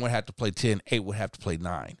 7 would have to play 10. 8 would have to play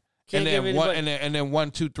 9. Can't give anybody- And then 1,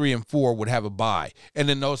 2, 3, and 4 would have a bye. And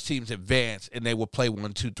then those teams advance, and they would play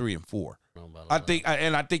 1, 2, 3, and 4. I think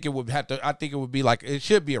it would be like, it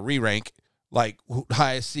should be a re-rank, like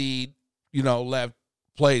highest seed, left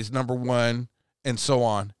plays number 1, and so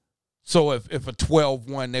on. So if a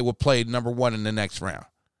 12-1, they would play number 1 in the next round.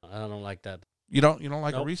 I don't like that. You don't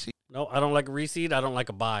like Nope. a reseed? No, I don't like a reseed. I don't like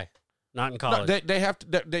a bye. Not in college. No, they have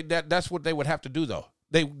to. That's what they would have to do, though.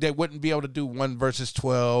 They wouldn't be able to do 1 versus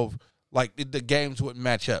 12. Like the games wouldn't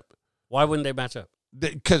match up. Why wouldn't they match up?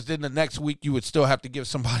 Because then the next week you would still have to give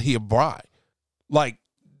somebody a bye. Like,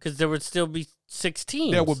 because there would still be 6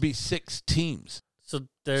 teams. there would be 6 teams. So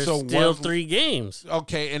there's So still one- 3 games.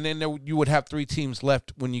 Okay, and then you would have 3 teams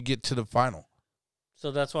left when you get to the final.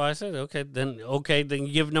 So that's why I said, then you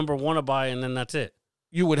give number 1 a bye, and then that's it.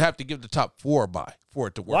 You would have to give the top 4 a bye for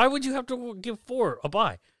it to work. Why would you have to give 4 a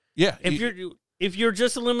bye? Yeah. If you're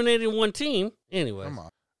just eliminating 1 team, anyway. Come on.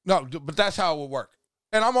 No, but that's how it would work.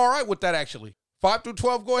 And I'm all right with that, actually. 5 through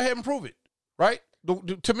 12, go ahead and prove it. Right?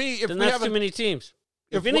 To me, if then we that's have too many teams.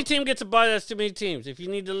 If any team gets a bye, that's too many teams. If you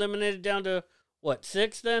need to eliminate it down to,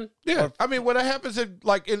 6 then? Yeah. I mean, what happens in the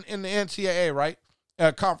NCAA, right?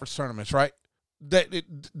 Conference tournaments, right?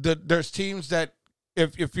 There's teams that,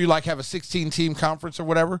 if you have a 16-team conference or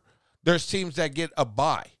whatever, there's teams that get a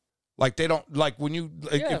bye. Like they don't, like when you,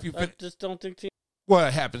 if you I just don't think teams. Well,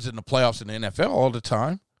 it happens in the playoffs in the NFL all the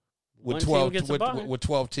time. With 12 gets a bye. with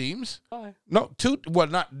 12 teams. Bye. No, 2. Well,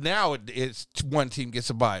 not now. It's 1 team gets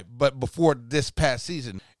a bye, but before this past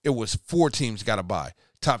season, it was 4 teams got a bye.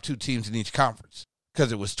 Top 2 teams in each conference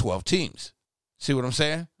because it was 12 teams. See what I'm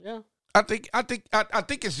saying? Yeah. I think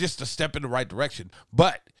it's just a step in the right direction.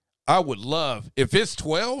 But I would love if it's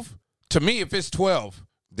 12. To me, if it's 12,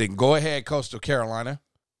 then go ahead, Coastal Carolina.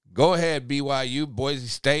 Go ahead, BYU, Boise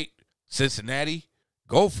State, Cincinnati.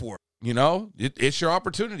 go for it. You know, it's your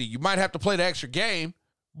opportunity. You might have to play the extra game,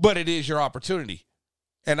 but it is your opportunity.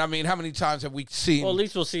 And I mean, how many times have we seen? Well, at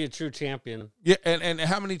least we'll see a true champion. Yeah, and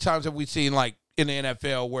how many times have we seen, like, in the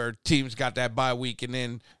NFL where teams got that bye week and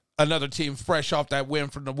then another team fresh off that win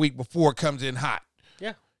from the week before comes in hot?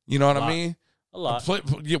 Yeah. You know what I mean? A lot.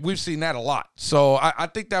 Yeah, we've seen that a lot. So I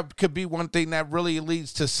think that could be one thing that really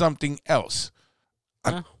leads to something else.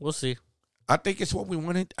 We'll see. I think it's what we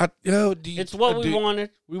wanted. It's what we wanted.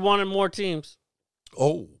 We wanted more teams.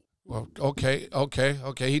 Oh, well, okay.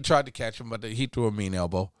 He tried to catch him, but he threw a mean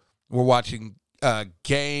elbow. We're watching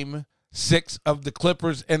Game 6 of the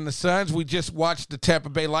Clippers and the Suns. We just watched the Tampa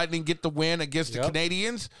Bay Lightning get the win against the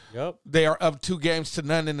Canadians. Yep. They are up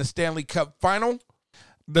 2-0 in the Stanley Cup final.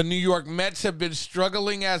 The New York Mets have been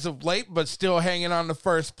struggling as of late, but still hanging on to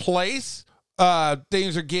first place.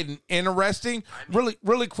 Things are getting interesting.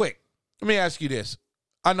 Really quick. Let me ask you this.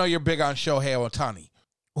 I know you're big on Shohei Ohtani.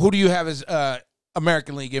 Who do you have as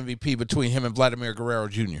American League MVP between him and Vladimir Guerrero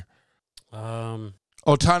Jr.?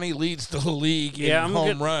 Ohtani leads the league in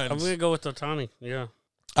home runs. I'm going to go with Ohtani, yeah.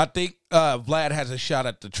 I think Vlad has a shot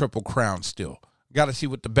at the Triple Crown still. Got to see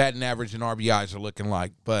what the batting average and RBIs are looking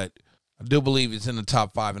like, but I do believe he's in the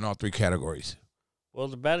top 5 in all 3 categories. Well,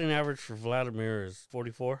 the batting average for Vladimir is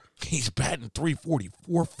 44. He's batting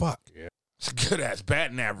 344. Fuck. Yeah. It's a good-ass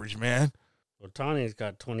batting average, man. Ohtani's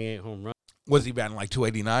got 28 home runs. Was he batting like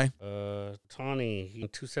 289?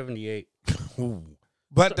 Ohtani, 278. Ooh.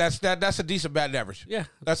 But that's a decent batting average. Yeah.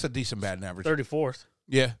 That's a decent batting average. 34th.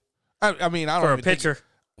 Yeah. I mean, I don't For a even think- pitcher.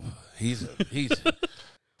 He's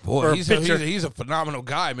For a pitcher. he's a phenomenal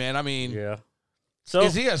guy, man. I mean, Yeah. So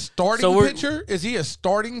is he a starting pitcher? Is he a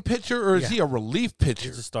starting pitcher or is he a relief pitcher?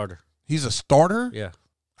 he's a starter. He's a starter? Yeah.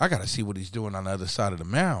 I got to see what he's doing on the other side of the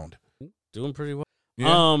mound. Doing pretty well. Yeah.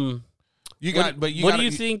 What do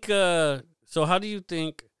you think? So how do you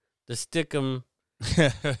think the Stickum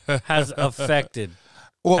has affected?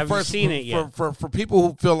 Well, Have you seen it yet? For people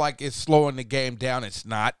who feel like it's slowing the game down, it's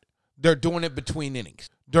not. They're doing it between innings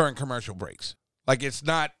during commercial breaks. Like it's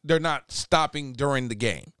not. They're not stopping during the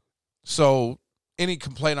game. So any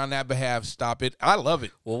complaint on that behalf, stop it. I love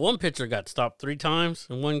it. Well, one pitcher got stopped 3 times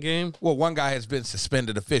in one game. Well, one guy has been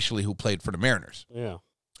suspended officially who played for the Mariners. Yeah.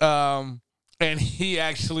 And he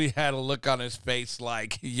actually had a look on his face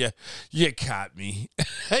like, you caught me.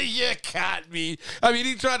 You caught me. I mean,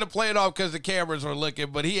 he tried to play it off because the cameras were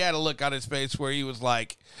looking, but he had a look on his face where he was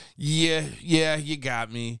like, yeah, you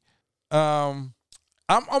got me. I'm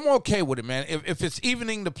okay with it, man. If it's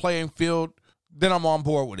evening the playing field, then I'm on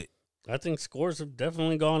board with it. I think scores have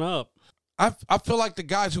definitely gone up. I feel like the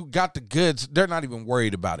guys who got the goods, they're not even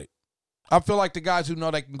worried about it. I feel like the guys who know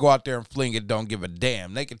they can go out there and fling it don't give a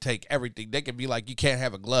damn. They can take everything. They can be like, you can't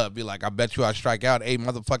have a glove. Be like, I bet you I strike out 8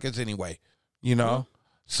 motherfuckers anyway. You know? Yeah.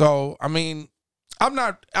 So, I mean, I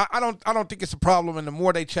don't think it's a problem. And the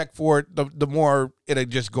more they check for it, the more it'll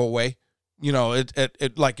just go away. You know,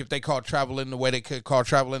 it like if they call traveling the way they could call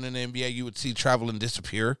traveling in the NBA, you would see traveling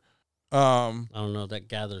disappear. I don't know. That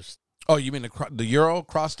gathers. Oh, you mean the Euro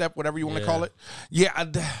cross step, whatever you want to call it? Yeah,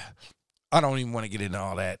 I don't even want to get into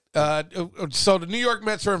all that. So the New York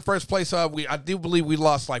Mets are in first place. I do believe we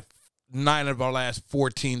lost like 9 of our last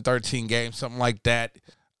 14, 13 games, something like that.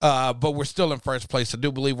 But we're still in first place. I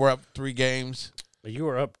do believe we're up 3 games. You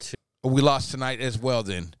were up to We lost tonight as well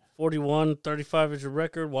then. 41-35 is your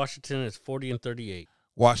record. Washington is 40-38.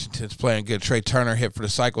 Washington's playing good. Trey Turner hit for the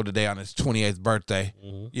cycle today on his 28th birthday.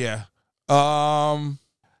 Mm-hmm. Yeah.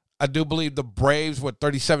 I do believe the Braves were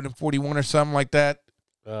 37-41 or something like that.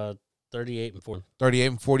 38-40.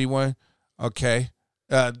 38-41. Okay.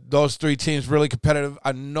 Those 3 teams really competitive.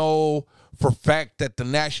 I know for a fact that the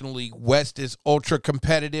National League West is ultra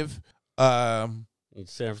competitive. San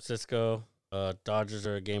Francisco, Dodgers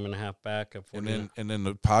are a game and a half back at 40. And then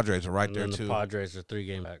the Padres are right and there then too. The Padres are 3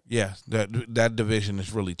 games back. Yeah, that division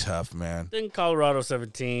is really tough, man. Then Colorado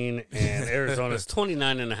 17 and Arizona's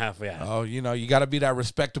 29 and a half. Yeah. Oh, you know, you got to be that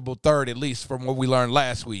respectable third at least from what we learned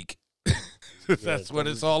last week. That's what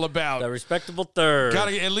it's all about. The respectable third.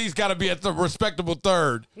 At least got to be at the respectable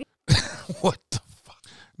third. What the fuck?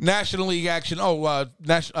 National League action. Oh,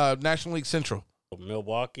 National League Central.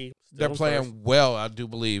 Milwaukee. They're playing well, I do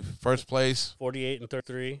believe. First place.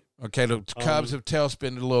 48-33. Okay, the Cubs have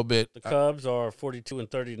tailspinned a little bit. The Cubs are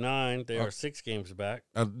 42-39. They are 6 games back.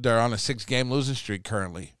 They're on a 6-game losing streak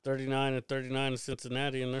currently. 39-39 in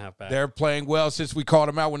Cincinnati, and they're half back. They're playing well since we called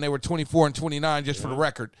them out when they were 24-29, just for the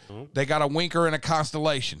record. They got a winker and a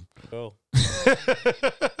constellation. Go.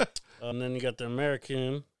 And then you got the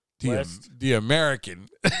American West. The American.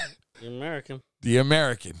 The American. The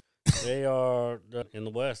American. They are in the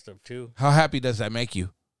West up 2. How happy does that make you?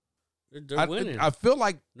 They're winning. I feel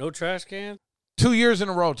like No trash can. 2 years in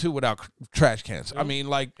a row, too, without trash cans. I mean,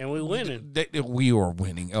 like. And we winning. We were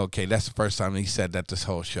winning. Okay, that's the first time he said that this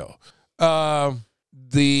whole show.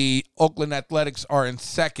 The Oakland Athletics are in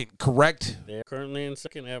second, correct? They're currently in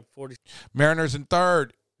second at 40. Mariners in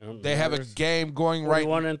third. They have a game going right.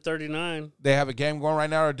 41 and 39. They have a game going right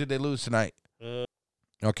now, or did they lose tonight?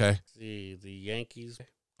 Okay. The Yankees.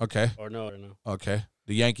 Okay. Or no. Okay.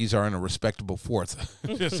 The Yankees are in a respectable fourth,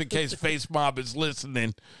 just in case Face Mob is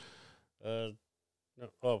listening. No.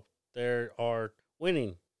 Oh, they are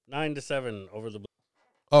winning 9-7 over the.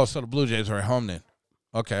 Oh, so the Blue Jays are at home then.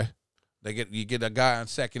 Okay. You get a guy on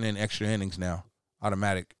second in extra innings now,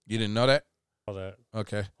 automatic. You didn't know that? All that.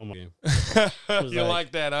 Okay. Oh my game. You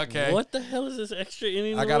like that? Okay. What the hell is this extra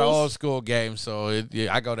inning? I got an rules? old school game, so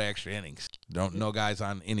I go to extra innings. Don't no guys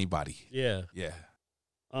on anybody. Yeah. Yeah.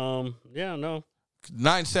 Yeah. No.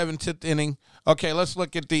 9-7 10th inning. Okay, let's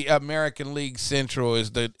look at the American League Central.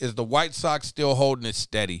 Is the White Sox still holding it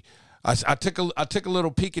steady? I took a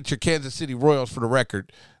little peek at your Kansas City Royals for the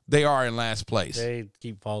record. They are in last place. They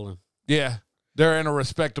keep falling. Yeah, they're in a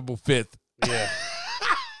respectable fifth. Yeah.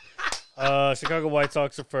 Chicago White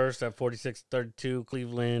Sox are first at 46-32.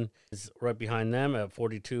 Cleveland is right behind them at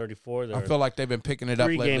 42-34. I feel like they've been picking it up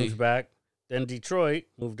lately. 3 games back. Then Detroit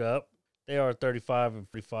moved up. They are 35 and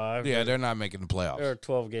 45. Yeah, they're not making the playoffs. They're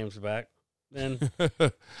 12 games back. Then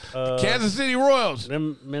Kansas City Royals.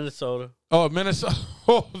 Then Minnesota. Oh, Minnesota.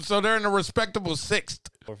 Oh, so they're in a respectable sixth.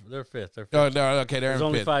 They're fifth. Oh, no, okay, they're There's in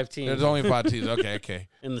only fifth. 5 teams. There's only 5 teams. Okay.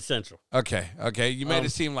 In the Central. Okay. You made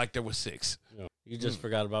it seem like there was 6. No, you just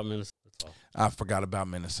forgot about Minnesota. That's all. I forgot about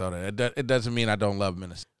Minnesota. It doesn't mean I don't love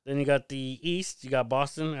Minnesota. Then you got the East. You got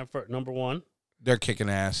Boston at number 1. They're kicking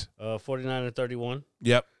ass. 49 and 31.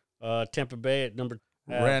 Yep. Tampa Bay at number.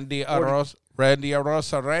 Randy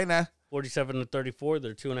Arozarena. 47 and 34.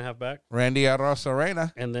 They're 2.5 back. Randy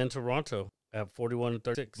Arozarena. And then Toronto at 41 and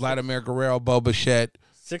 36. Vladimir Guerrero, Bo Bichette.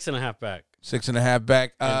 6.5 back. 6.5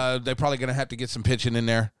 back. They're probably going to have to get some pitching in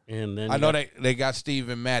there. And then I know they got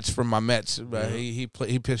Steven Matz from my Mets. He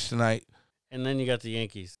pitched tonight. And then you got the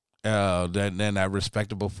Yankees. Then that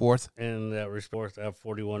respectable fourth. And that fourth at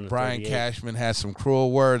 41 and Brian 38. Cashman has some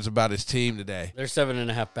cruel words about his team today. They're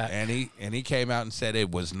 7.5 back. And he came out and said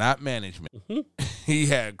it was not management. He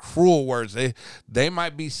had cruel words. They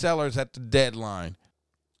might be sellers at the deadline.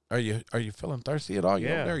 Are you feeling thirsty at all?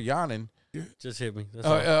 Yeah. They're yawning. Just hit me. That's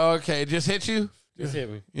all. Okay, it just hit you. Just hit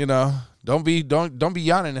me. You know, don't be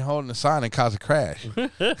yawning and holding the sign and cause a crash.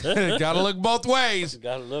 Gotta look both ways.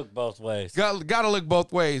 Gotta look both ways. Gotta look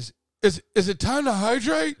both ways. Is it time to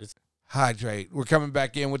hydrate? Hydrate. We're coming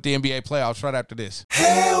back in with the NBA playoffs right after this.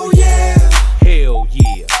 Hell yeah. Hell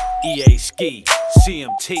yeah. EA Ski,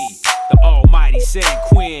 CMT, the almighty San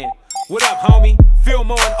Quinn. What up, homie?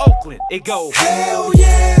 Fillmore in Oakland. It goes. Hell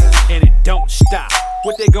yeah. And it don't stop.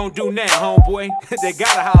 What they gonna do now, homeboy? They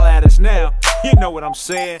gotta holler at us now. You know what I'm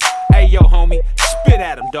saying? Hey, yo, homie, spit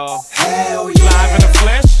at him, dawg. Hell yeah. Live in the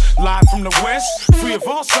flesh, live from the west. Free of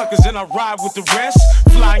all suckers, and I ride with the rest.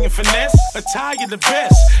 Flying finesse, attire the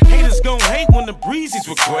best. Haters gon' hate when the breezes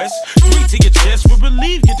request. 3 to your chest will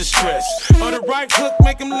relieve your distress. Or the right hook,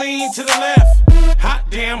 make them lean to the left. Hot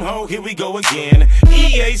damn ho, here we go again.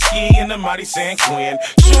 EA Ski and the mighty San Quinn.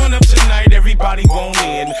 Showing up tonight, everybody won't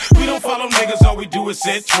in. We don't follow niggas, all we do is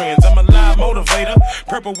set trends. I'm a live motivator.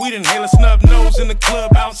 Purple weed inhaler, snub nose in the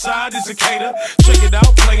club. Outside is a cater. Check it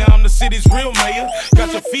out, player, I'm the city's real mayor.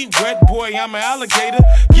 Got your feet wet, boy, I'm an alligator.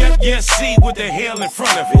 Yep, yes, see with the hell in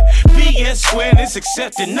front of it. BS squared, it's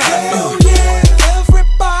accepted, none of it. Yeah,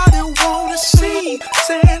 everybody wanna see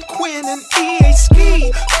San Quinn and EA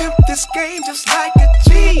Ski pimp this game just like a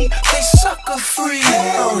G. They sucker free.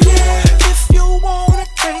 Oh yeah. If you wanna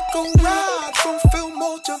take a ride from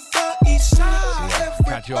Fillmore to the east side,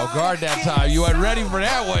 Got you off guard that time. You wasn't ready for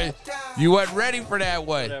that one. You wasn't ready for that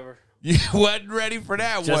one. Whatever. You wasn't ready for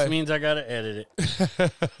that Just one. means I gotta edit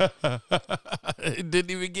it. It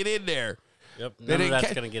didn't even get in there. Yep. They None of didn't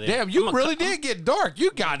that's gonna get in. Damn, you really did get dark.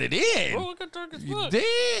 You got it in. Oh, look at dark as fuck.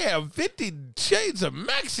 Damn, 50 Shades of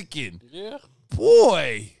Mexican. Yeah.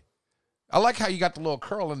 Boy. I like how you got the little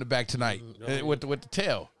curl in the back tonight with the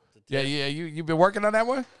tail. Yeah, you been working on that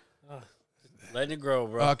one? Letting it grow,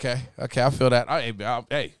 bro. Okay, I feel that.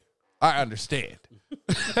 Hey, I understand.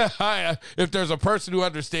 If there's a person who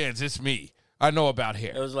understands, it's me. I know about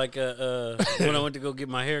hair. It was like when I went to go get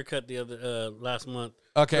my hair cut the other last month.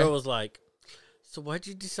 Okay. Girl was like, "So why'd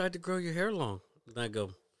you decide to grow your hair long?" And I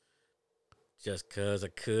go, Just because I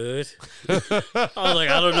could. I was like,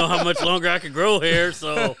 I don't know how much longer I could grow hair,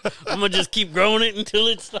 so I'm going to just keep growing it until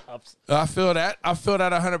it stops. I feel that.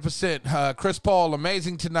 100%. Chris Paul,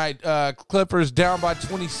 amazing tonight. Clippers down by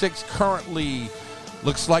 26 currently.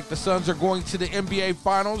 Looks like the Suns are going to the NBA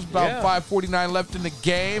Finals. About 5:49 left in the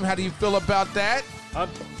game. How do you feel about that?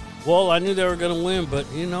 Well, I knew they were going to win, but,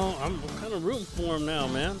 I'm kind of rooting for them now,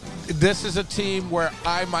 man. This is a team where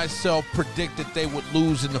I myself predicted they would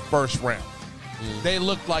lose in the first round. They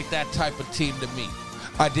looked like that type of team to me.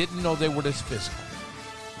 I didn't know they were this physical.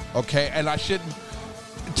 Okay, and I shouldn't.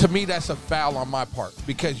 To me, that's a foul on my part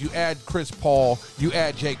because you add Chris Paul, you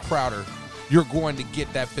add Jay Crowder, you're going to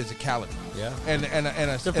get that physicality. Yeah, and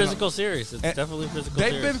it's a physical series. It's definitely a physical.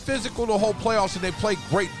 They've been physical the whole playoffs, and they play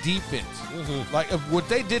great defense. Mm-hmm. Like what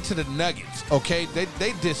they did to the Nuggets. Okay,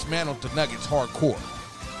 they dismantled the Nuggets hardcore.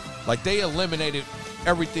 Like they eliminated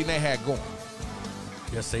everything they had going.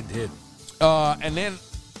 Yes, they did. And then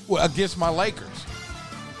against my Lakers,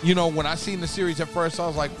 when I seen the series at first, I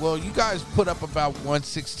was like, well, you guys put up about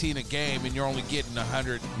 116 a game, and you're only getting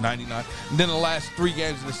 199. And then the last 3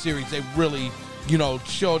 games of the series, they really,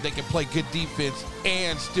 showed they can play good defense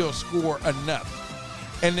and still score enough.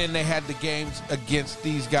 And then they had the games against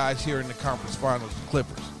these guys here in the conference finals, the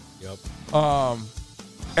Clippers. Yep.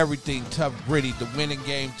 Everything tough, gritty. The winning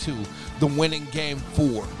game 2, the winning game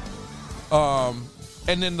 4.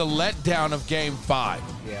 And then the letdown of game 5.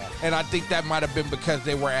 Yeah. And I think that might have been because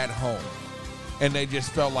they were at home. And they just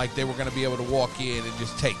felt like they were going to be able to walk in and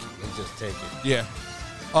just take it. And just take it. Yeah.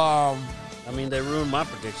 They ruined my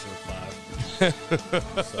prediction of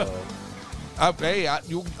 5. So.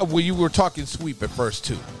 You were talking sweep at first,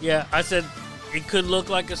 too. Yeah, I said it could look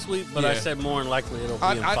like a sweep, but I said more than likely it'll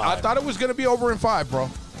be in 5. I thought it was going to be over in 5, bro.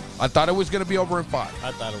 I thought it was going to be over in 5.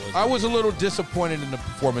 I thought it was. I was a little disappointed in the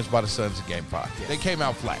performance by the Suns in Game 5. Yes. They came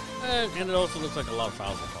out flat. And it also looks like a lot of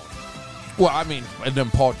fouls were called. Well, and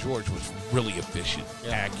then Paul George was really efficient,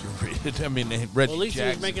 accurate. I mean, Reggie at least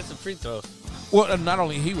Jackson. he was making some free throws. Well, not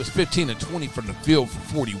only he was 15 and 20 from the field for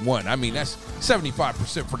 41. I mean, that's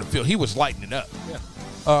 75% from the field. He was lighting it up.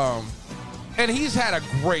 Yeah. And he's had a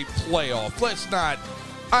great playoff.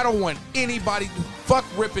 I don't want anybody fuck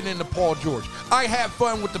ripping into Paul George. I have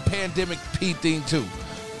fun with the pandemic P thing too.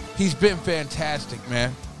 He's been fantastic,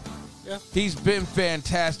 man. Yeah. He's been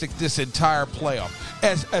fantastic this entire playoff,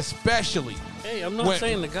 especially. Hey, I'm not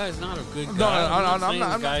saying the guy's not a good guy. No,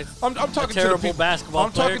 I'm talking a terrible to the people. basketball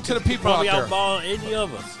I'm player. talking to the people out probably there. Outball any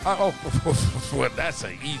of us. Well, that's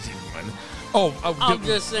an easy one. I'm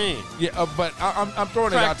just saying. Yeah, but I'm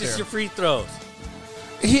throwing it out there. Practice your free throws.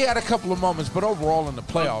 He had a couple of moments, but overall in the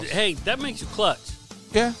playoffs. Hey, that makes you clutch.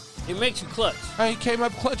 Yeah. It makes you clutch. He came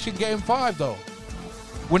up clutch in Game 5, though,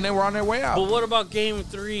 when they were on their way out. But what about Game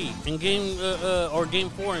 3 and Game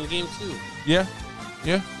 4 and Game 2? Yeah.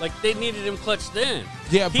 Like they needed him clutch then.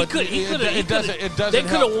 Yeah, He but could. it doesn't. They could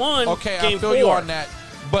help. have won. Okay, Game I feel 4. you on that.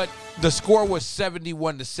 But the score was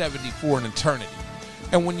 71-74 in eternity.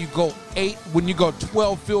 And when you go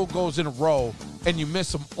 12 field goals in a row and you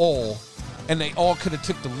miss them all, and they all could have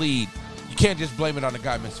took the lead, you can't just blame it on the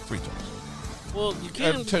guy missing free throws. Well, you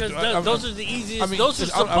can because those are the easiest. Those are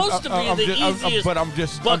supposed to be the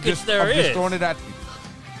easiest buckets there is. I'm just throwing it at you.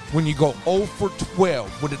 When you go 0 for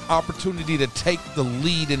 12 with an opportunity to take the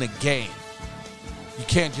lead in a game, you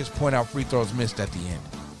can't just point out free throws missed at the end.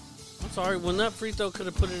 I'm sorry, when that free throw could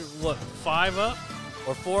have put it, 5 up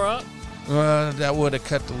or 4 up? That would have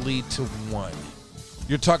cut the lead to 1.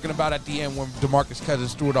 You're talking about at the end when DeMarcus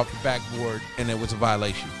Cousins threw it off the backboard and it was a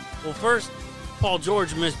violation. Well, first, Paul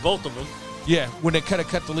George missed both of them. Yeah, when they could have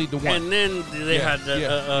cut the lead to 1. And then they had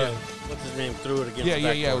the, what's his name, threw it against the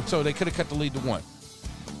backboard. Yeah. So they could have cut the lead to 1.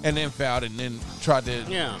 And then fouled and then tried to.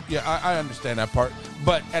 Yeah. Yeah, I understand that part.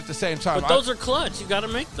 But at the same time. But those are clutch. You got to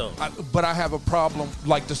make those. But I have a problem.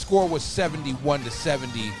 Like the score was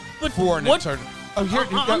 71-70 for an eternity.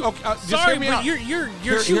 Sorry, but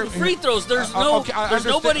you're shooting free throws. There's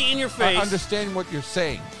nobody in your face. I understand what you're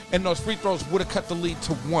saying. And those free throws would have cut the lead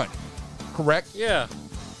to 1. Correct? Yeah.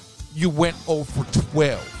 You went 0 for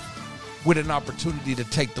 12 with an opportunity to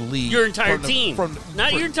take the lead. Your entire team.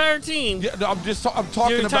 Not your entire team. Yeah, I'm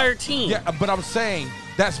talking your entire about, team. Yeah, but I'm saying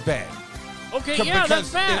that's bad. Okay, yeah,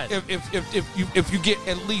 that's bad. If you get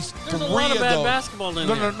at least There's 3 a lot of bad those, basketball in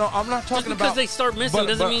there. No, I'm not talking Just about. because they start missing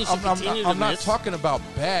doesn't mean you should continue to miss. I'm not talking about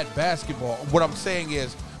bad basketball. What I'm saying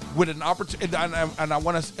is, with an opportunity, and I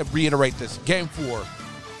want to reiterate this: Game 4,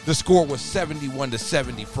 the score was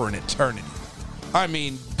 71-70 for an eternity. I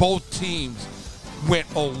mean, both teams went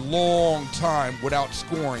a long time without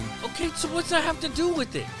scoring. Okay, so what's that have to do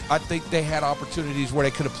with it? I think they had opportunities where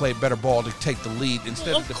they could have played better ball to take the lead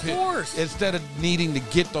instead Of course. instead of needing to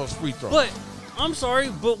get those free throws. But I'm sorry,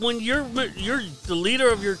 but when you're the leader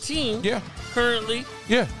of your team, Yeah. currently,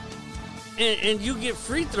 yeah, and you get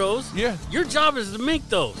free throws, Yeah. your job is to make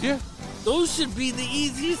those. yeah, Those should be the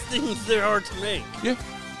easiest things there are to make. yeah.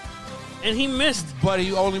 And he missed. But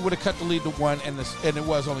he only would have cut the lead to 1, and it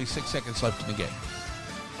was only 6 seconds left in the game.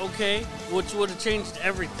 Okay, which would have changed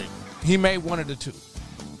everything. He made one of the two.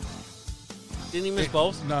 Didn't he miss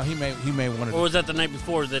both? No, he made one of Or the was that the night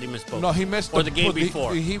before that he missed both? No, he missed Or the game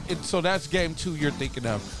before. So that's game 2 you're thinking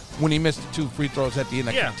of when he missed the 2 free throws at the end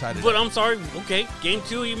that Yeah, kind of tied it but up. I'm sorry. Okay, game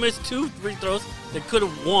 2, he missed 2 free throws that could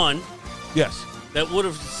have won. Yes, That would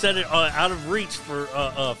have set it out of reach for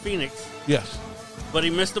Phoenix. yes, But he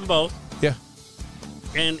missed them both. yeah.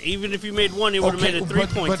 And even if he made one, he would have made it 3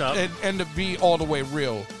 points up. And to be all the way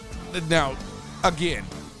real, now, again,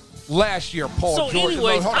 last year, Paul So George.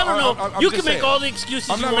 anyways, hold I on, don't know. I'm You just can make saying. all the excuses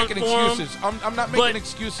I'm not you want making for excuses. him. I'm not but making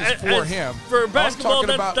excuses for as- him. For I'm basketball,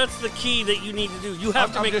 talking about- that's the key that you need to do. You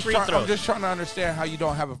have to make free throws. I'm just trying to understand how you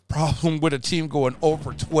don't have a problem with a team going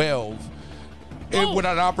over 12 and No. with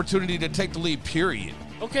an opportunity to take the lead, period.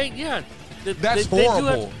 Okay, yeah. That's do have-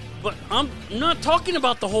 horrible. but I'm not talking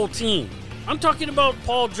about the whole team. I'm talking about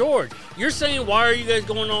Paul George. You're saying, why are you guys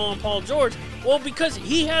going on Paul George? Well, because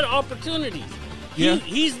he had opportunities. Yeah.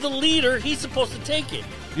 He's the leader. He's supposed to take it.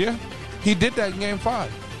 Yeah. He did that in game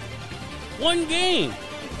 5. One game.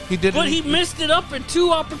 He did But it. he missed it up in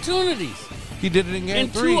 2 opportunities. He did it in game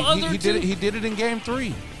And 3. two other He did it. two- He did it in game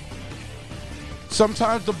 3.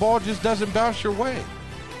 Sometimes the ball just doesn't bounce your way.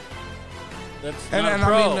 That's And, not and a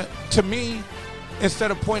pro. I mean, to me,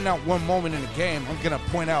 instead of pointing out one moment in the game, I'm gonna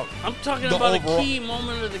point out I'm talking the about overall- a key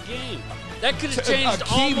moment of the game. That could have A changed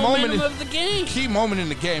key all moment momentum in- of the game. key moment in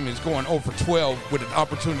the game is going over 12 with an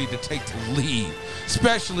opportunity to take the lead,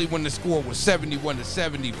 especially when the score was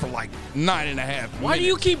 71-70 for like 9.5 minutes. Why do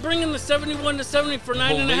you keep bringing the 71-70 for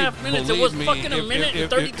 9.5 minutes? It was Believe me, fucking a if- minute if- and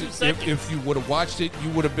 32 if- seconds. If you would have watched it, you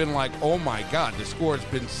would have been like, oh my God, the score has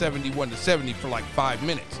been 71-70 for like 5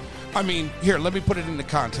 minutes. I mean, here, let me put it into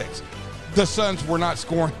context. The Suns were not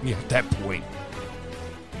scoring at that point.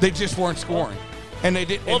 They just weren't scoring. And they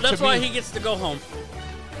didn't. Well, and to that's why me- he gets to go home.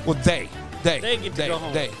 Well, they They get to go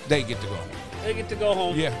home. They get to go home. They get to go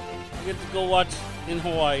home. Yeah. They get to go watch in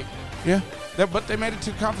Hawaii. Yeah. But they made it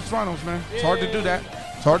to conference finals, man. It's hard to do that.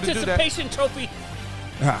 It's hard to do that. Participation trophy.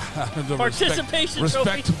 The Participation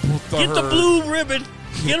respectable trophy. Get the third. blue ribbon.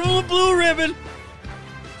 Get him a blue ribbon.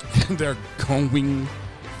 They're going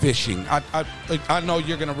fishing. I know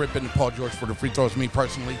you're going to rip into Paul George for the free throws. Me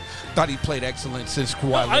personally, thought he played excellent since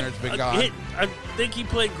Kawhi Leonard's been gone. I think he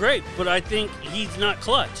played great, but I think he's not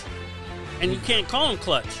clutch. And you can't call him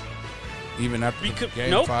clutch. Even after the game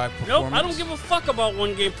nope, 5 nope, performance. I don't give a fuck about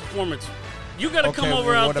one game performance. You got to come over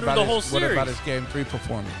well, out what through about the his- whole series. What about his game 3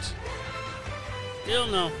 performance? Still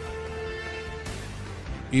no.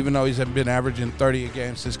 Even though he's been averaging 30 a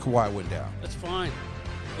game since Kawhi went down. That's fine.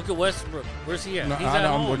 Look at Westbrook. Where's he at? No, He's I at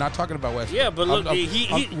know, home. we're not talking about Westbrook. Yeah, but look,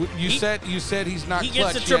 you said he's not he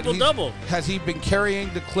clutch gets a yet. triple-double. Has he been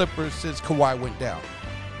carrying the Clippers since Kawhi went down?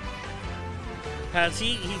 Has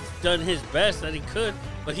he? He's done his best that he could,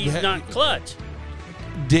 but he's Yeah. not clutch.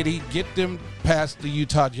 Did he get them past the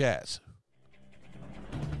Utah Jazz?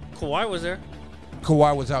 Kawhi was there.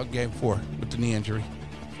 Kawhi was out in game 4 with the knee injury.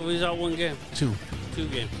 So he's out one game, 2. 2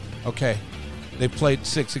 games. Okay. They played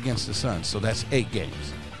 6 against the Suns, so that's 8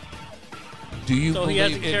 games. Do you So believe he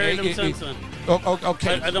hasn't carried them since then.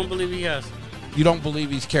 Okay. I don't believe he has. You don't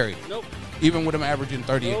believe he's carried, Nope. even with him averaging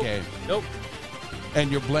 30 Nope. a game, Nope.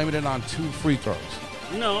 and you're blaming it on 2 free throws.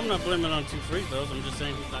 No, I'm not blaming it on 2 free throws. I'm just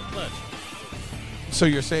saying he's not clutch. So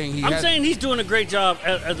you're saying I'm saying he's doing a great job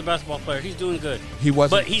as a basketball player. He's doing good. he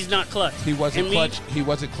wasn't But he's not clutch. he wasn't And me- clutch. He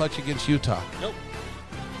wasn't clutch against Utah. Nope.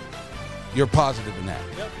 You're positive in that.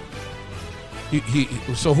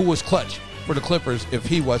 Yep. So who was clutch for the Clippers if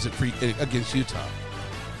he wasn't against Utah?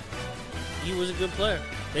 He was a good player.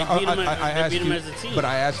 They beat I him, asked beat him you, as a team. but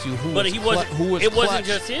I asked you who But was he wasn't. who was it clutch, wasn't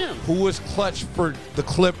just him. Who was clutch for the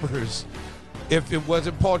Clippers? If it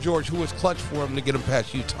wasn't Paul George, who was clutch for him to get him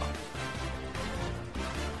past Utah?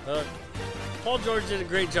 Paul George did a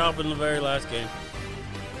great job in the very last game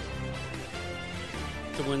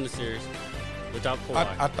to win the series without Kawhi.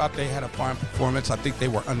 I thought they had a fine performance. I think they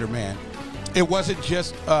were undermanned. It wasn't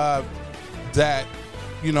just that,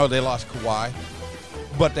 they lost Kawhi,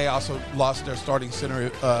 but they also lost their starting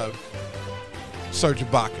center, Serge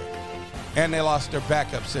Ibaka, and they lost their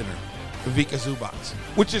backup center, Ivica Zubac,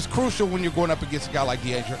 which is crucial when you're going up against a guy like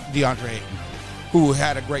DeAndre Ayton. who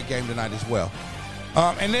had a great game tonight as well.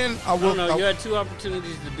 And then I I will. don't know. You had 2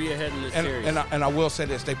 opportunities to be ahead in this series. And I will say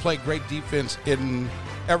this: they played great defense in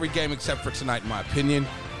every game except for tonight, in my opinion.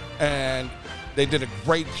 And they did a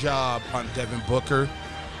great job on Devin Booker.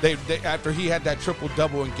 They after he had that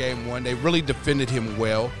triple-double in game 1, they really defended him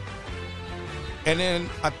well. And then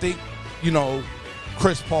I think,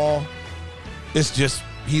 Chris Paul is just,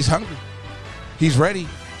 he's hungry. He's ready.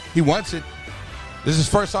 He wants it. This is his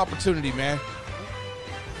first opportunity, man.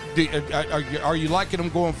 Are you liking him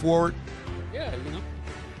going forward? Yeah,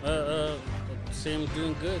 see him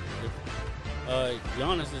doing good. If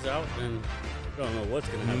Giannis is out, then I don't know what's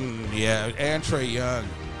going to happen. Yeah, and Trae Young.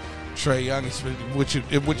 Trae Young,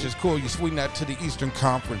 which is cool. You swing that to the Eastern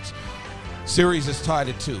Conference. Series is tied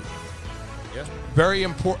at 2. Yeah. Very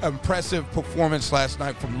impressive performance last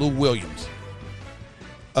night from Lou Williams.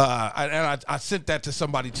 I sent that to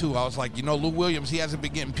somebody, too. I was like, Lou Williams, he hasn't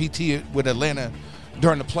been getting PT with Atlanta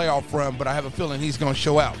during the playoff run, but I have a feeling he's going to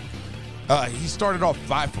show out. He started off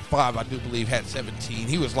 5 for 5, I do believe, had 17.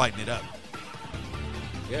 He was lighting it up.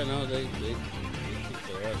 Yeah, no, they kicked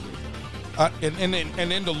their asses.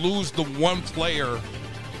 And then to lose the one player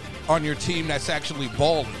on your team that's actually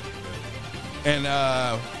balling. And,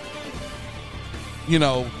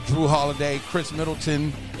 Drew Holiday, Chris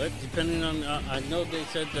Middleton. But depending on, I know they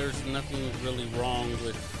said there's nothing really wrong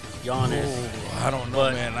with Giannis. Oh, I don't know,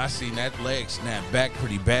 man. I seen that leg snap back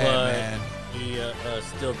pretty bad, man. He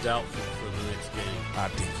still doubtful for the next game. I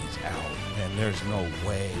think he's out, man. There's no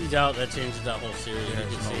way. He's out. That changes that whole series.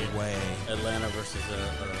 There's no way. Atlanta versus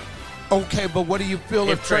Okay, but what do you feel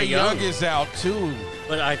if Trae Young is out too?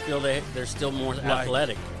 But I feel they're still more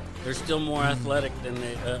athletic. They're still more athletic than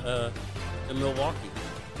Milwaukee.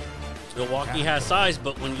 Milwaukee has size,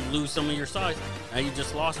 but when you lose some of your size, now you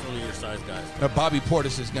just lost one of your size guys. Now Bobby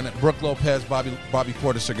Portis is gonna. Brooke Lopez, Bobby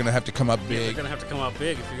Portis are gonna have to come up big. They're gonna have to come out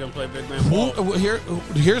big if you're gonna play big man ball.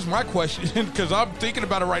 Here's my question, because I'm thinking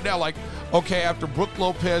about it right now. Like, okay, after Brooke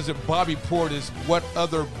Lopez and Bobby Portis, what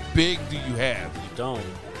other big do you have? You don't.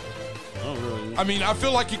 I don't really. I mean, I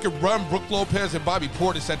feel like you could run Brooke Lopez and Bobby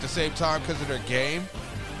Portis at the same time because of their game.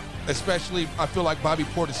 Especially, I feel like Bobby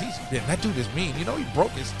Portis, that dude is mean. He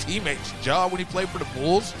broke his teammate's jaw when he played for the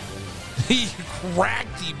Bulls. He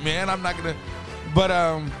cracked him, man. I'm not going to. But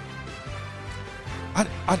I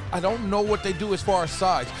don't know what they do as far as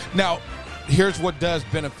size. Now, here's what does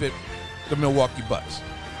benefit the Milwaukee Bucks.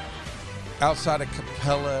 Outside of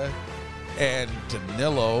Capella and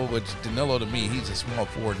Danilo, which Danilo to me, he's a small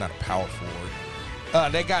forward, not a power forward.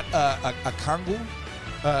 They got a Kongu.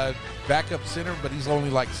 Backup center, but he's only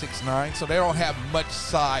like 6'9", so they don't have much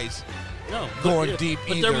size going deep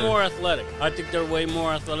but either. They're more athletic. I think they're way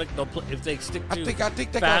more athletic. They'll play, if they stick to I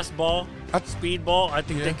think they fastball, speedball. I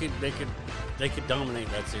think Yeah. they could dominate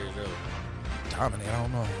that series early. Dominate, I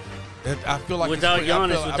don't know. I feel like Without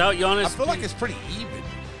Giannis, I feel like it's pretty even.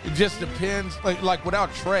 It just depends, like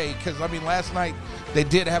without Trae, because I mean, last night they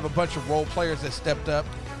did have a bunch of role players that stepped up,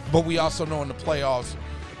 but we also know in the playoffs,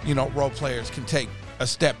 role players can take a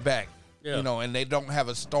step back, and they don't have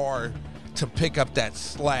a star to pick up that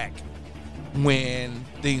slack when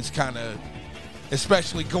things kind of,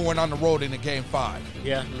 especially going on the road in a game 5.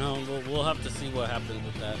 Yeah, no, we'll have to see what happens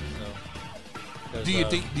with that. So, do you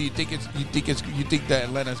think that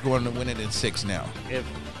Atlanta's going to win it in 6 now? If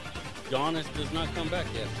Giannis does not come back,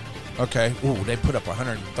 yes. Okay. Ooh, they put up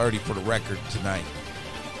 130 for the record tonight.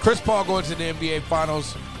 Chris Paul going to the NBA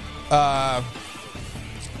Finals.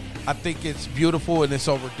 I think it's beautiful and it's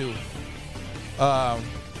overdue. Earned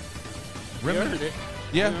it.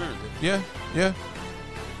 Yeah.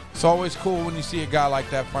 It's always cool when you see a guy like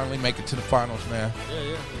that finally make it to the finals, man.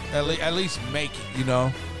 Yeah. At least make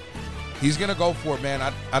it, He's going to go for it, man.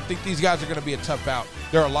 I think these guys are going to be a tough out.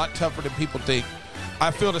 They're a lot tougher than people think.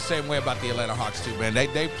 I feel the same way about the Atlanta Hawks, too, man.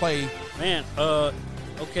 They play. Man,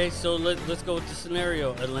 okay, so let's go with the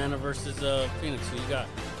scenario. Atlanta versus Phoenix. Who you got?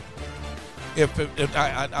 If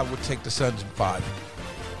I would take the Suns in 5.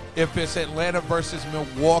 If it's Atlanta versus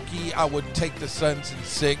Milwaukee, I would take the Suns in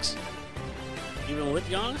 6. Even with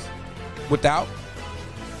Giannis? Without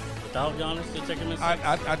Giannis, you take him in 6?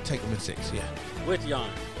 I'd take him in 6, yeah. With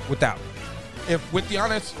Giannis? Without. If with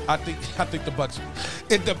Giannis, I think the Bucks.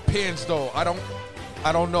 It depends though. I don't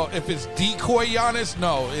know if it's decoy Giannis.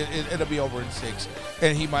 No, it'll be over in 6,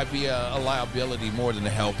 and he might be a liability more than a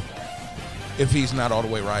help if he's not all the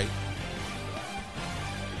way right.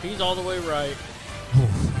 If he's all the way right,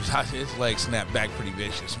 his leg snapped back pretty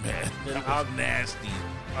vicious, man. Then That was nasty.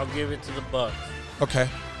 I'll give it to the Bucks. Okay.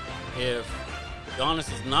 If Giannis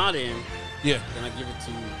is not in, Yeah. then I give it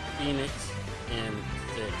to Phoenix in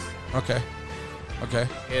 6. Okay. Okay.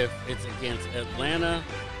 if it's against Atlanta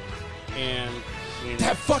and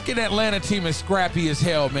That fucking Atlanta team is scrappy as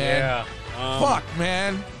hell, man. yeah, Fuck,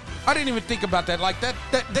 man. I didn't even think about that. Like that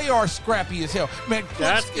they are scrappy as hell, man.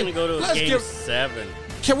 that's gonna go to a let's game give- 7.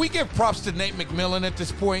 Can we give props to Nate McMillan at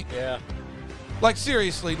this point? Yeah, Like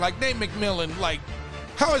seriously, like Nate McMillan, like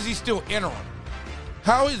how is he still interim?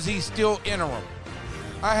 How is he still interim?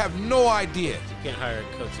 I have no idea. you can't hire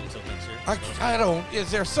a coach until next year. I don't.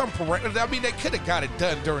 Is there some parameter? I mean, they could have got it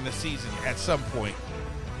done during the season at some point.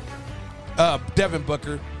 Devin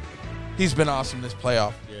Booker, he's been awesome this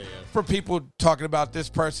playoff. Yeah. For people talking about this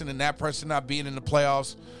person and that person not being in the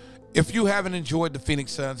playoffs, if you haven't enjoyed the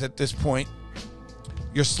Phoenix Suns at this point,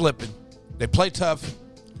 you're slipping. They play tough,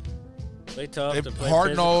 Play tough, They they play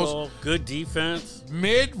hard-nosed. physical, good defense.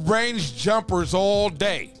 mid-range jumpers all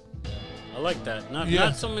day. I like that. Not Yeah.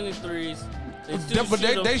 not so many threes. They do But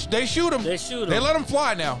shoot 'em. they shoot them. They shoot 'em. They let them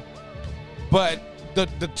fly now. But the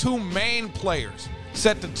two main players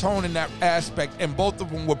set the tone in that aspect, and both of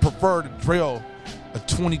them would prefer to drill a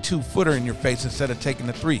 22-footer in your face instead of taking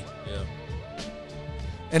the three. Yeah.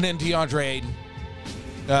 And then DeAndre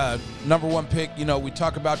Ayton, number 1 pick. You know, we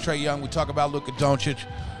talk about Trae Young, we talk about Luka Doncic.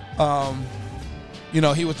 You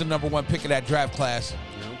know, he was the number 1 pick of that draft class,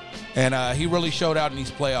 and he really showed out in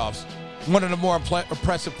these playoffs. One of the more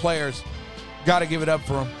impressive players. Got to give it up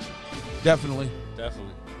for him, definitely.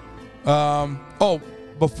 Oh,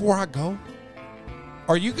 before I go,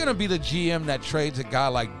 are you going to be the GM that trades a guy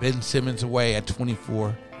like Ben Simmons away at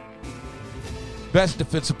 24? Best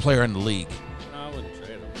defensive player in the league. No, I wouldn't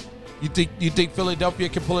trade him. You think Philadelphia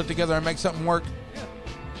can pull it together and make something work? Yeah.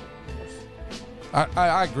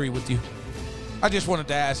 I agree with you. I just wanted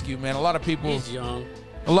to ask you, man. A lot of people, He's young.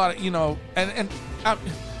 a lot of, you know, and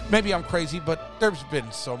maybe I'm crazy, but there's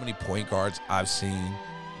been so many point guards I've seen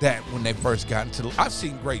that when they first got into the, I've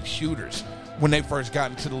seen great shooters when they first got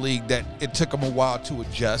into the league that it took them a while to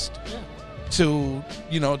adjust to,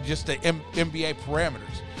 you know, just the NBA parameters.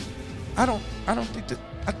 I don't think that,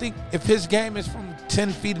 I think if his game is from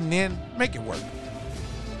 10 feet and in, make it work.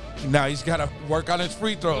 Now he's got to work on his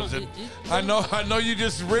free throws. And I know you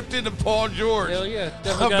just ripped into Paul George. Hell yeah.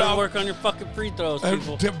 Definitely got to work on your fucking free throws,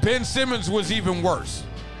 people. Ben Simmons was even worse.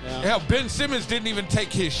 Yeah. Hell, Ben Simmons didn't even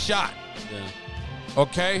take his shot. Yeah.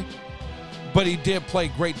 Okay? But he did play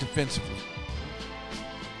great defensively.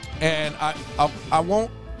 And I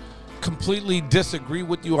won't completely disagree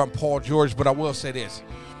with you on Paul George, but I will say this.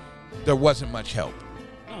 There wasn't much help.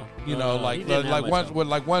 Oh, You no, know, he didn't have much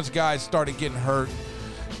help. once guys started getting hurt,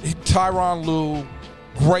 Tyronn Lue,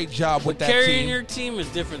 great job with that Carrying team. your team is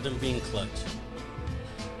different than being clutch.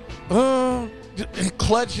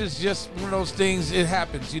 Clutch is just one of those things. It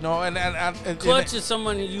happens, you know. And Clutch is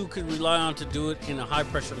someone you could rely on to do it in a high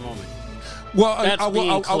pressure moment. well, That's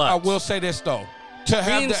being I clutch. will say this though. To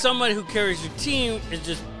have Being that, somebody who carries your team is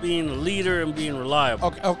just being a leader and being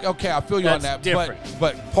reliable. Okay, I feel you on That's that. different.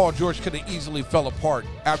 But Paul George could have easily fell apart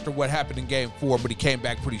after what happened in Game 4, but he came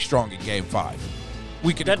back pretty strong in Game 5.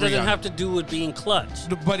 We can That agree doesn't on have that. to do with being clutch.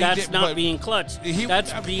 But he That's did- not but being clutch. he-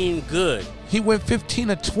 That's being good. He went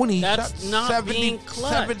 15 of 20. He That's shot not 70, being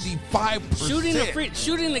clutch. 75%.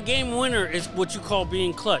 Shooting the game winner is what you call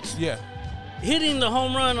being clutch. Yeah. Hitting the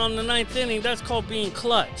home run on the 9th inning, that's called being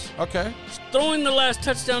clutch. Okay. Throwing the last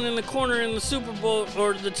touchdown in the corner in the Super Bowl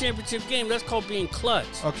or the championship game, that's called being clutch.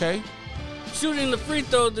 Okay. Shooting the free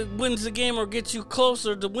throw that wins the game or gets you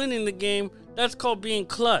closer to winning the game, that's called being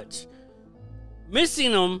clutch.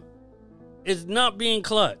 Missing them is not being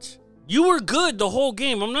clutch. You were good the whole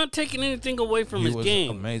game. I'm not taking anything away from He his was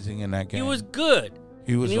game. amazing in that game. He was good.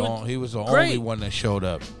 He was and he was the great. only one that showed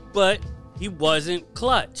up. But he wasn't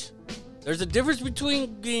clutch. There's a difference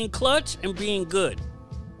between being clutch and being good.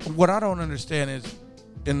 What I don't understand is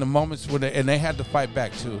in the moments when they had to fight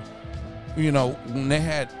back too. You know, when they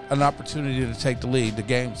had an opportunity to take the lead, the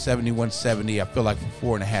game 71-70, I feel like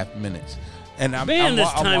for 4.5 minutes. And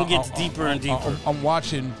This time gets deeper and deeper. I'm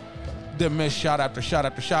watching them miss shot after shot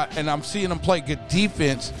after shot, and I'm seeing them play good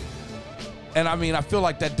defense. And I mean, I feel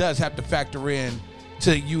like that does have to factor in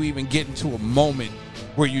to you even get into a moment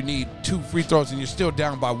where you need 2 free throws and you're still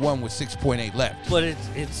down by 1 with 6.8 left. But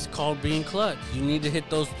it's called being clutch. You need to hit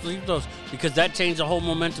those free throws because that changed the whole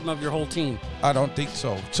momentum of your whole team. I don't think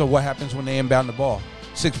so. So what happens when they inbound the ball?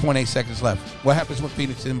 6.8 seconds left. What happens when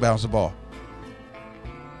Phoenix inbounds the ball?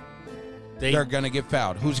 They're going to get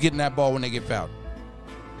fouled. Who's getting that ball when they get fouled?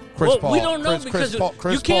 Chris Paul. We don't know because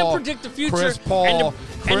you can't predict the future. Chris Paul.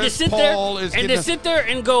 And to sit there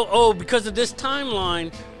and go, oh, because of this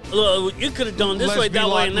timeline, you could have done this way, that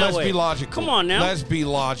way, and that way. Let's be logical. Come on now. Let's be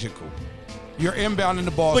logical. You're inbounding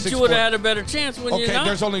the ball. But you would have had a better chance when you're Okay, not.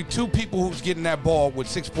 there's only 2 people who's getting that ball with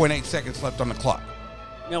 6.8 seconds left on the clock.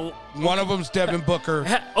 Now, One of them's Devin Booker.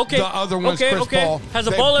 Okay. The other one's Chris Paul. Has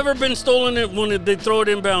a ball ever been stolen when they throw it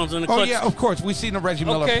inbounds in the clutch? Oh, yeah, of course. We've seen the Reggie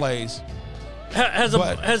Miller plays.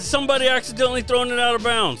 Has somebody accidentally thrown it out of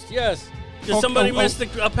bounds? Yes. Did somebody miss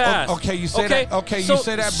a pass? Okay, you say that. Okay, so you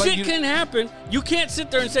say that, but shit can happen. You can't sit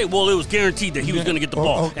there and say, "Well, it was guaranteed that he was going to get the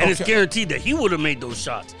ball, and it's guaranteed that he would have made those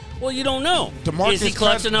shots." Well, you don't know. Is he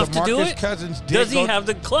clutch enough to do it? Does he have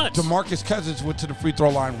the clutch? DeMarcus Cousins went to the free throw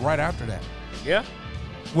line right after that. Yeah.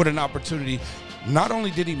 With an opportunity. Not only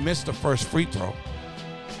did he miss the first free throw,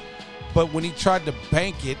 but when he tried to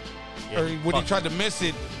bank it, or when he tried to miss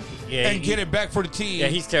it and get it back for the team. Yeah,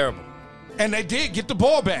 he's terrible. And they did get the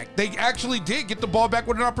ball back. They actually did get the ball back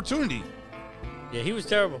with an opportunity. Yeah, he was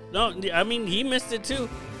terrible. No, I mean, he missed it too.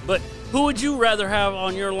 But who would you rather have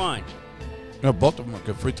on your line? No, both of them are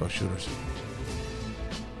good free throw shooters.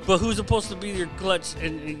 But who's supposed to be your clutch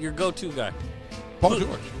and your go-to guy? Paul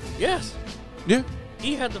George. Yes. Yeah.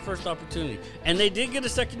 He had the first opportunity. And they did get a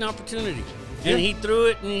second opportunity. And he threw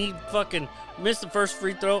it, and he fucking missed the first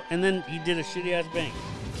free throw, and then he did a shitty-ass bank.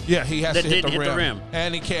 Yeah, he has to hit the rim.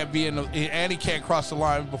 And he can't be and he can't cross the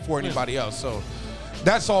line before anybody else. So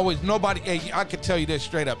that's always nobody. I can tell you this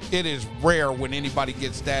straight up. It is rare when anybody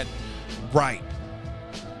gets that right.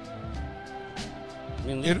 I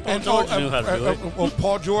mean, Paul George knew how to do it. Well,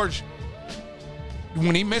 Paul George,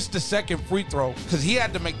 when he missed the second free throw, because he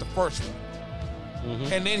had to make the first one,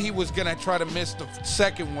 and then he was gonna try to miss the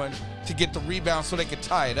second one to get the rebound so they could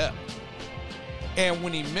tie it up. And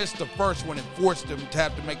when he missed the first one, it forced him to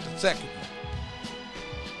have to make the second one.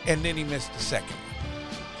 And then he missed the second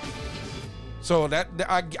one. So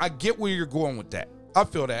I get where you're going with that. I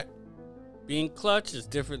feel that. Being clutch is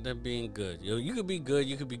different than being good. You could be good,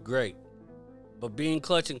 you could be great. But being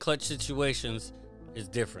clutch in clutch situations is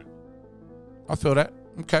different. I feel that.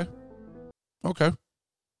 Okay.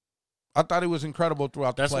 I thought he was incredible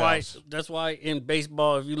throughout the playoffs. That's why in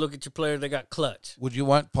baseball, if you look at your player, they got clutch. Would you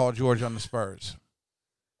want Paul George on the Spurs?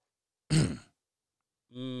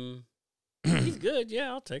 He's good.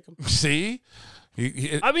 Yeah, I'll take him. See?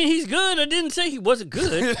 I mean, he's good. I didn't say he wasn't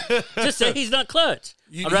good. Just say he's not clutch.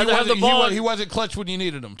 I'd rather have the He ball. wasn't clutch when you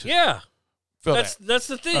needed him to. Yeah. Feel That's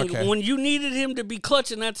the thing. Okay. When you needed him to be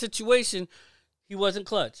clutch in that situation, he wasn't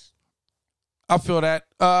clutch. I feel that.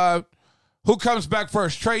 Who comes back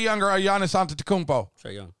first, Trae Young or Giannis Antetokounmpo?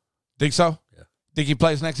 Trae Young. Think so? Yeah. Think he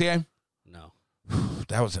plays next game? No.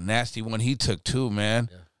 That was a nasty one he took too, man.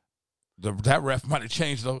 Yeah. That ref might have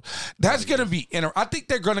changed though. That's gonna be I think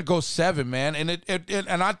they're gonna go 7, man.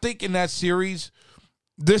 And I think in that series,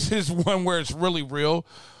 this is one where it's really real.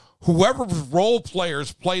 Whoever's role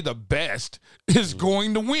players play the best is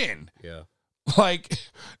going to win. Yeah. Like,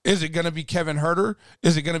 is it gonna be Kevin Huerter?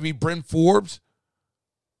 Is it gonna be Brent Forbes?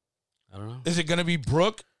 I don't know. Is it gonna be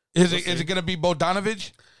Brooke? Is it gonna be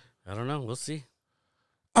Bogdanovich? I don't know. We'll see.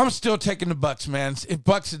 I'm still taking the Bucks, man.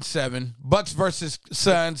 Bucks in 7. Bucks versus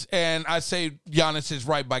Suns, and I say Giannis is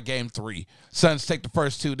right by game 3. Suns take the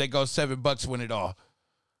first 2. They go 7. Bucks win it all.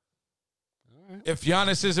 Right. If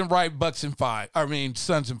Giannis isn't right, Bucks in 5. I mean,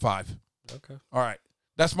 Suns in 5. Okay. All right.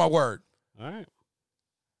 That's my word. All right.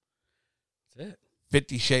 That's it.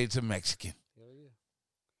 50 Shades of Mexican. Hell yeah.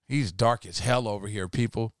 He's dark as hell over here,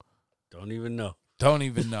 people. Don't even know. Don't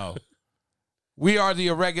even know. We are the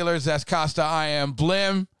Irregulars. That's Costa. I am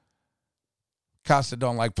Blim. Costa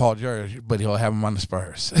don't like Paul George, but he'll have him on the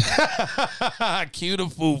Spurs. Cue the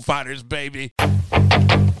Foo Fighters, baby.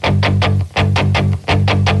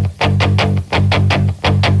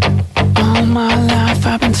 All my life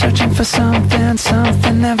I've been searching for something.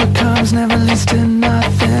 Something never comes, never leads to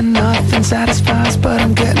nothing. Nothing satisfies, but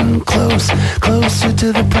I'm getting closer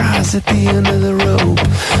to the prize at the end of the rope.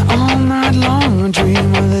 All night long I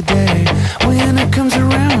dream of the day when it comes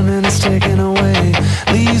around and it's taken away.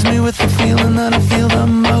 Leaves me with the feeling that I feel the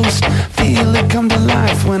most. Feel it come to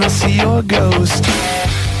life when I see your ghost.